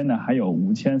每天呢还有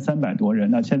5300多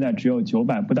人，那现在只有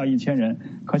900，不到1000人，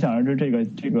可想而知这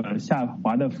个下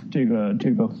滑的这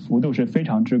个幅度是非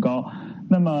常之高。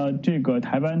那么这个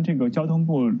台湾这个交通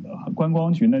部观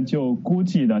光局呢就估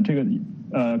计呢，这个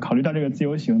考虑到这个自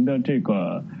由行的这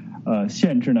个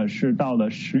限制呢，是到了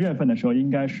10月份的时候，应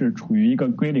该是处于一个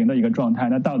归零的一个状态。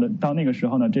那到那个时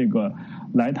候呢，这个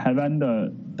来台湾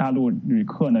的大陆旅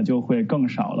客呢就会更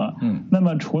少了。那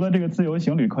么除了这个自由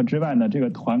行旅客之外呢，这个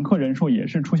团客人数也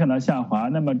是出现了下滑。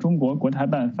那么中国国台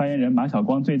办发言人马晓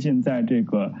光最近在这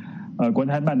个国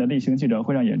台办的例行记者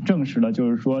会上也证实了，就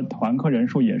是说团客人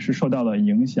数也是受到了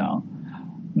影响。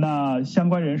那相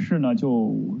关人士呢，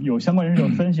就有相关人士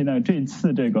分析呢，这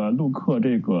次这个陆客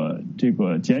这个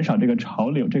减少这个潮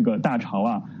流，这个大潮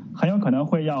啊，很有可能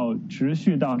会要持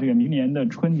续到这个明年的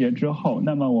春节之后。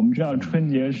那么我们知道春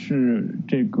节是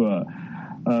这个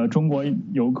中国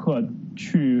游客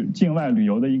去境外旅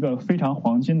游的一个非常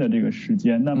黄金的这个时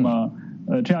间。那么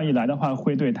这样一来的话，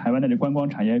会对台湾的这观光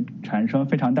产业产生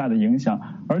非常大的影响，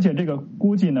而且这个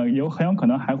估计呢，很有可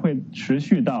能还会持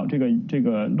续到这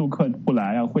个陆客不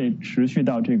来啊，会持续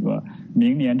到这个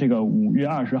明年这个5月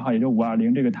20号，也就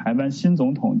520这个台湾新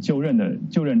总统就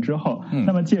任之后。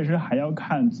那么届时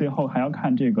最后还要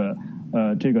看这个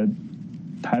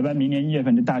台湾明年1月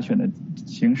份这大选的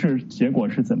形势结果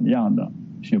是怎么样的。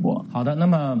徐博，好的。那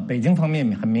么北京方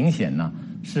面很明显呢，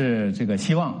是这个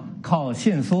希望靠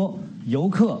限缩游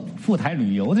客赴台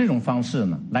旅游这种方式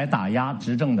呢，来打压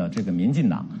执政的这个民进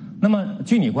党。那么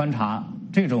据你观察，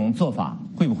这种做法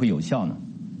会不会有效呢？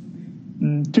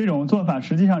这种做法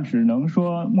实际上只能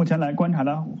说，目前来观察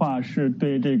的话，是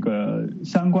对这个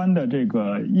相关的这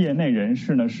个业内人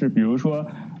士呢，是比如说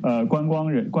观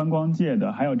光界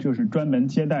的，还有就是专门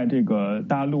接待这个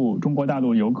中国大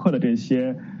陆游客的这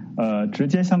些直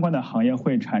接相关的行业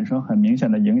会产生很明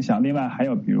显的影响。另外还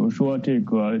有比如说这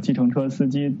个计程车司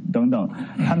机等等，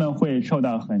他们会受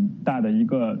到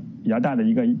比较大的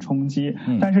一个冲击。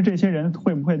但是这些人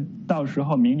会不会到时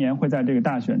候明年会在这个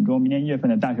大选中，明年1月份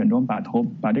的大选中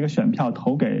把这个选票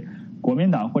投给国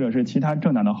民党或者是其他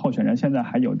政党的候选人，现在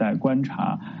还有待观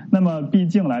察。那么毕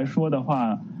竟来说的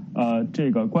话，这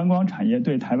个观光产业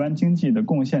对台湾经济的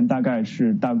贡献大概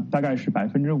是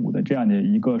5%的这样的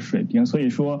一个水平，所以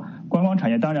说观光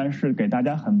产业当然是给大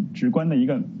家很直观的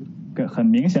很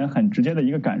明显、很直接的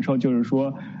一个感受，就是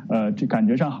说，这感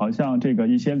觉上好像这个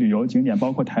一些旅游景点，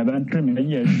包括台湾知名的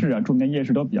夜市啊、著名的夜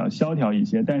市都比较萧条一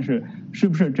些。但是，是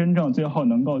不是真正最后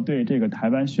能够对这个台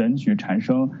湾选举产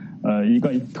生一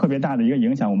个特别大的一个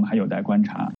影响，我们还有待观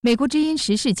察。美国之音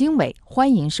时事经纬，欢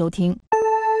迎收听。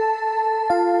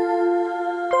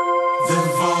The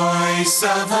Voice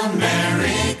of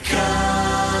America。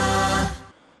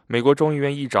美国众议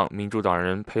院议长民主党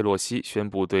人佩洛西宣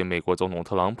布对美国总统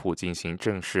特朗普进行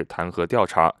正式弹劾调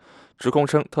查，指控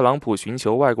称特朗普寻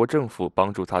求外国政府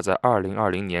帮助他在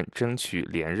2020年争取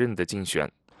连任的竞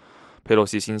选。佩洛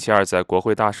西星期二在国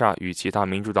会大厦与其他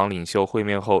民主党领袖会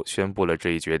面后宣布了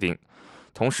这一决定，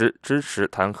同时支持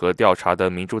弹劾调查的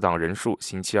民主党人数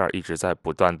星期二一直在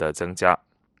不断的增加。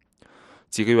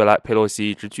几个月来，佩洛西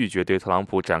一直拒绝对特朗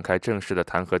普展开正式的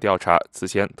弹劾调查。此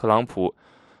前，特朗普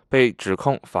被指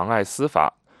控妨碍司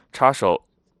法，插手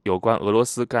有关俄罗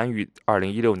斯干预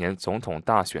2016年总统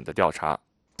大选的调查。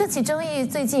这起争议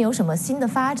最近有什么新的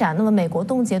发展？那么，美国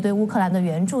冻结对乌克兰的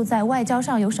援助在外交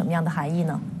上有什么样的含义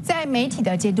呢？在媒体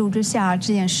的解读之下，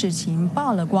这件事情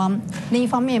曝了光。另一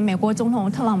方面，美国总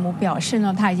统特朗普表示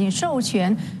呢，他已经授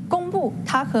权公布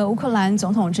他和乌克兰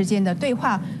总统之间的对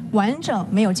话完整、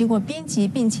没有经过编辑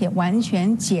并且完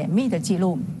全解密的记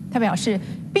录。他表示，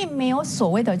并没有所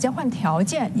谓的交换条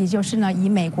件，也就是呢，以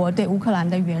美国对乌克兰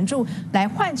的援助来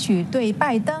换取对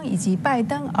拜登以及拜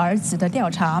登儿子的调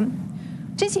查。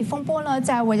这起风波呢，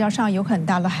在外交上有很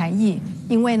大的含义，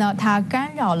因为呢，它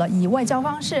干扰了以外交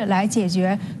方式来解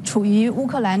决处于乌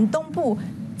克兰东部、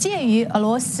介于俄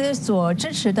罗斯所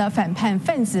支持的反叛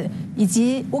分子以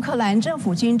及乌克兰政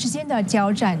府军之间的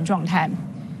交战状态。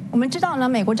我们知道呢，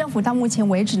美国政府到目前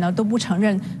为止呢都不承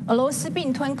认俄罗斯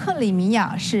并吞克里米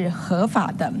亚是合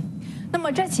法的。那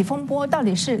么这起风波到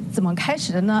底是怎么开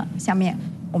始的呢？下面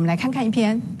我们来看看一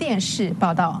篇电视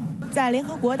报道。在联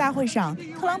合国大会上，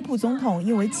特朗普总统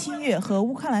因为7月和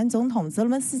乌克兰总统泽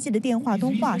伦斯基的电话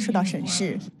通话受到审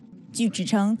视。据指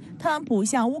称，特朗普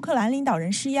向乌克兰领导人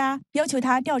施压，要求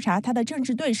他调查他的政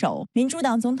治对手民主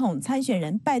党总统参选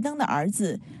人拜登的儿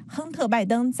子亨特·拜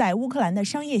登在乌克兰的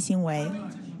商业行为。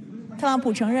特朗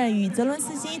普承认与泽伦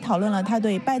斯基讨论了他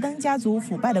对拜登家族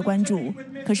腐败的关注，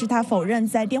可是他否认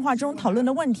在电话中讨论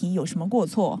的问题有什么过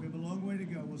错。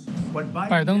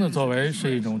拜登的作为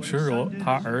是一种耻辱，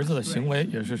他儿子的行为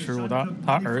也是耻辱的。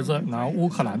他儿子拿乌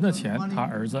克兰的钱，他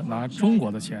儿子拿中国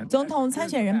的钱。总统参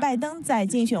选人拜登在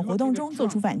竞选活动中做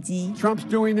出反击。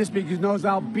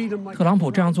特朗普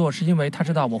这样做是因为他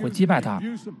知道我会击败他。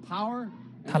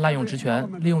他滥用职权，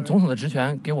利用总统的职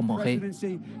权给我抹黑。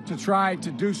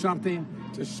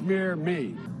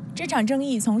这场争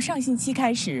议从上星期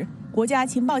开始。国家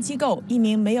情报机构一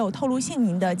名没有透露姓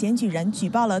名的检举人举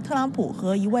报了特朗普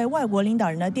和一位外国领导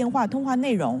人的电话通话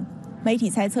内容。媒体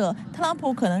猜测，特朗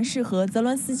普可能是和泽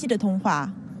伦斯基的通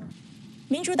话。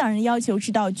民主党人要求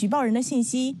知道举报人的信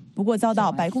息，不过遭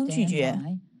到白宫拒绝。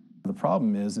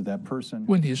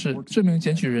问题是，这名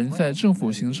检举人在政府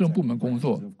行政部门工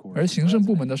作，而行政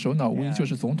部门的首脑无疑就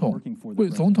是总统。为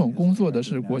总统工作的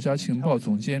是国家情报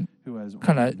总监，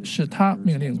看来是他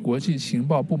命令国际情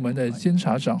报部门的监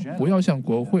察长不要向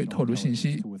国会透露信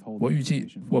息。我预计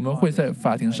我们会在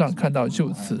法庭上看到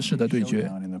就此事的对决。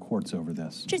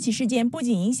这起事件不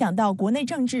仅影响到国内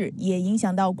政治，也影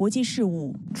响到国际事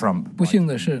务。不幸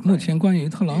的是，目前关于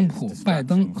特朗普、拜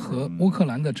登和乌克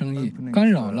兰的争议干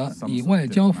扰了以外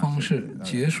交方式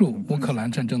结束乌克兰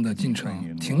战争的进程。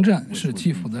停战是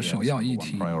基辅的首要议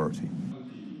题。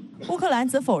乌克兰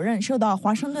则否认受到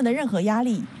华盛顿的任何压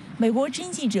力。美国之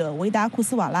音记者维达库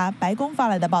斯瓦拉白宫发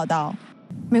来的报道。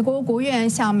美国国务院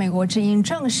向美国之音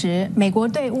证实，美国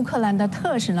对乌克兰的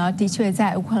特使呢，的确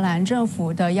在乌克兰政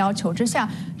府的要求之下，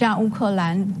让乌克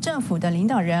兰政府的领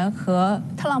导人和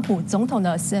特朗普总统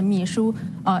的私人秘书、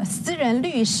私人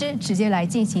律师直接来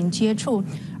进行接触。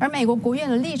而美国国务院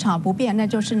的立场不变，那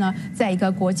就是呢，在一个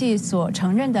国际所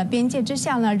承认的边界之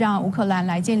下呢，让乌克兰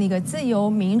来建立一个自由、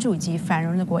民主及繁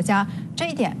荣的国家，这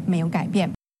一点没有改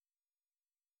变。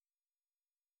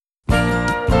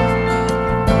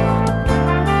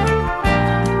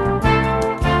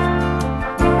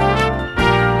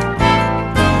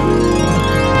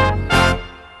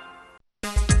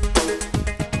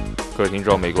各位听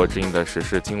众，美国之音的时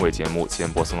事经纬节目先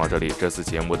播送到这里。这次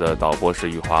节目的导播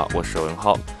是玉华，我是文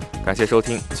浩，感谢收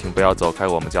听，请不要走开，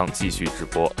我们将继续直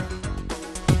播。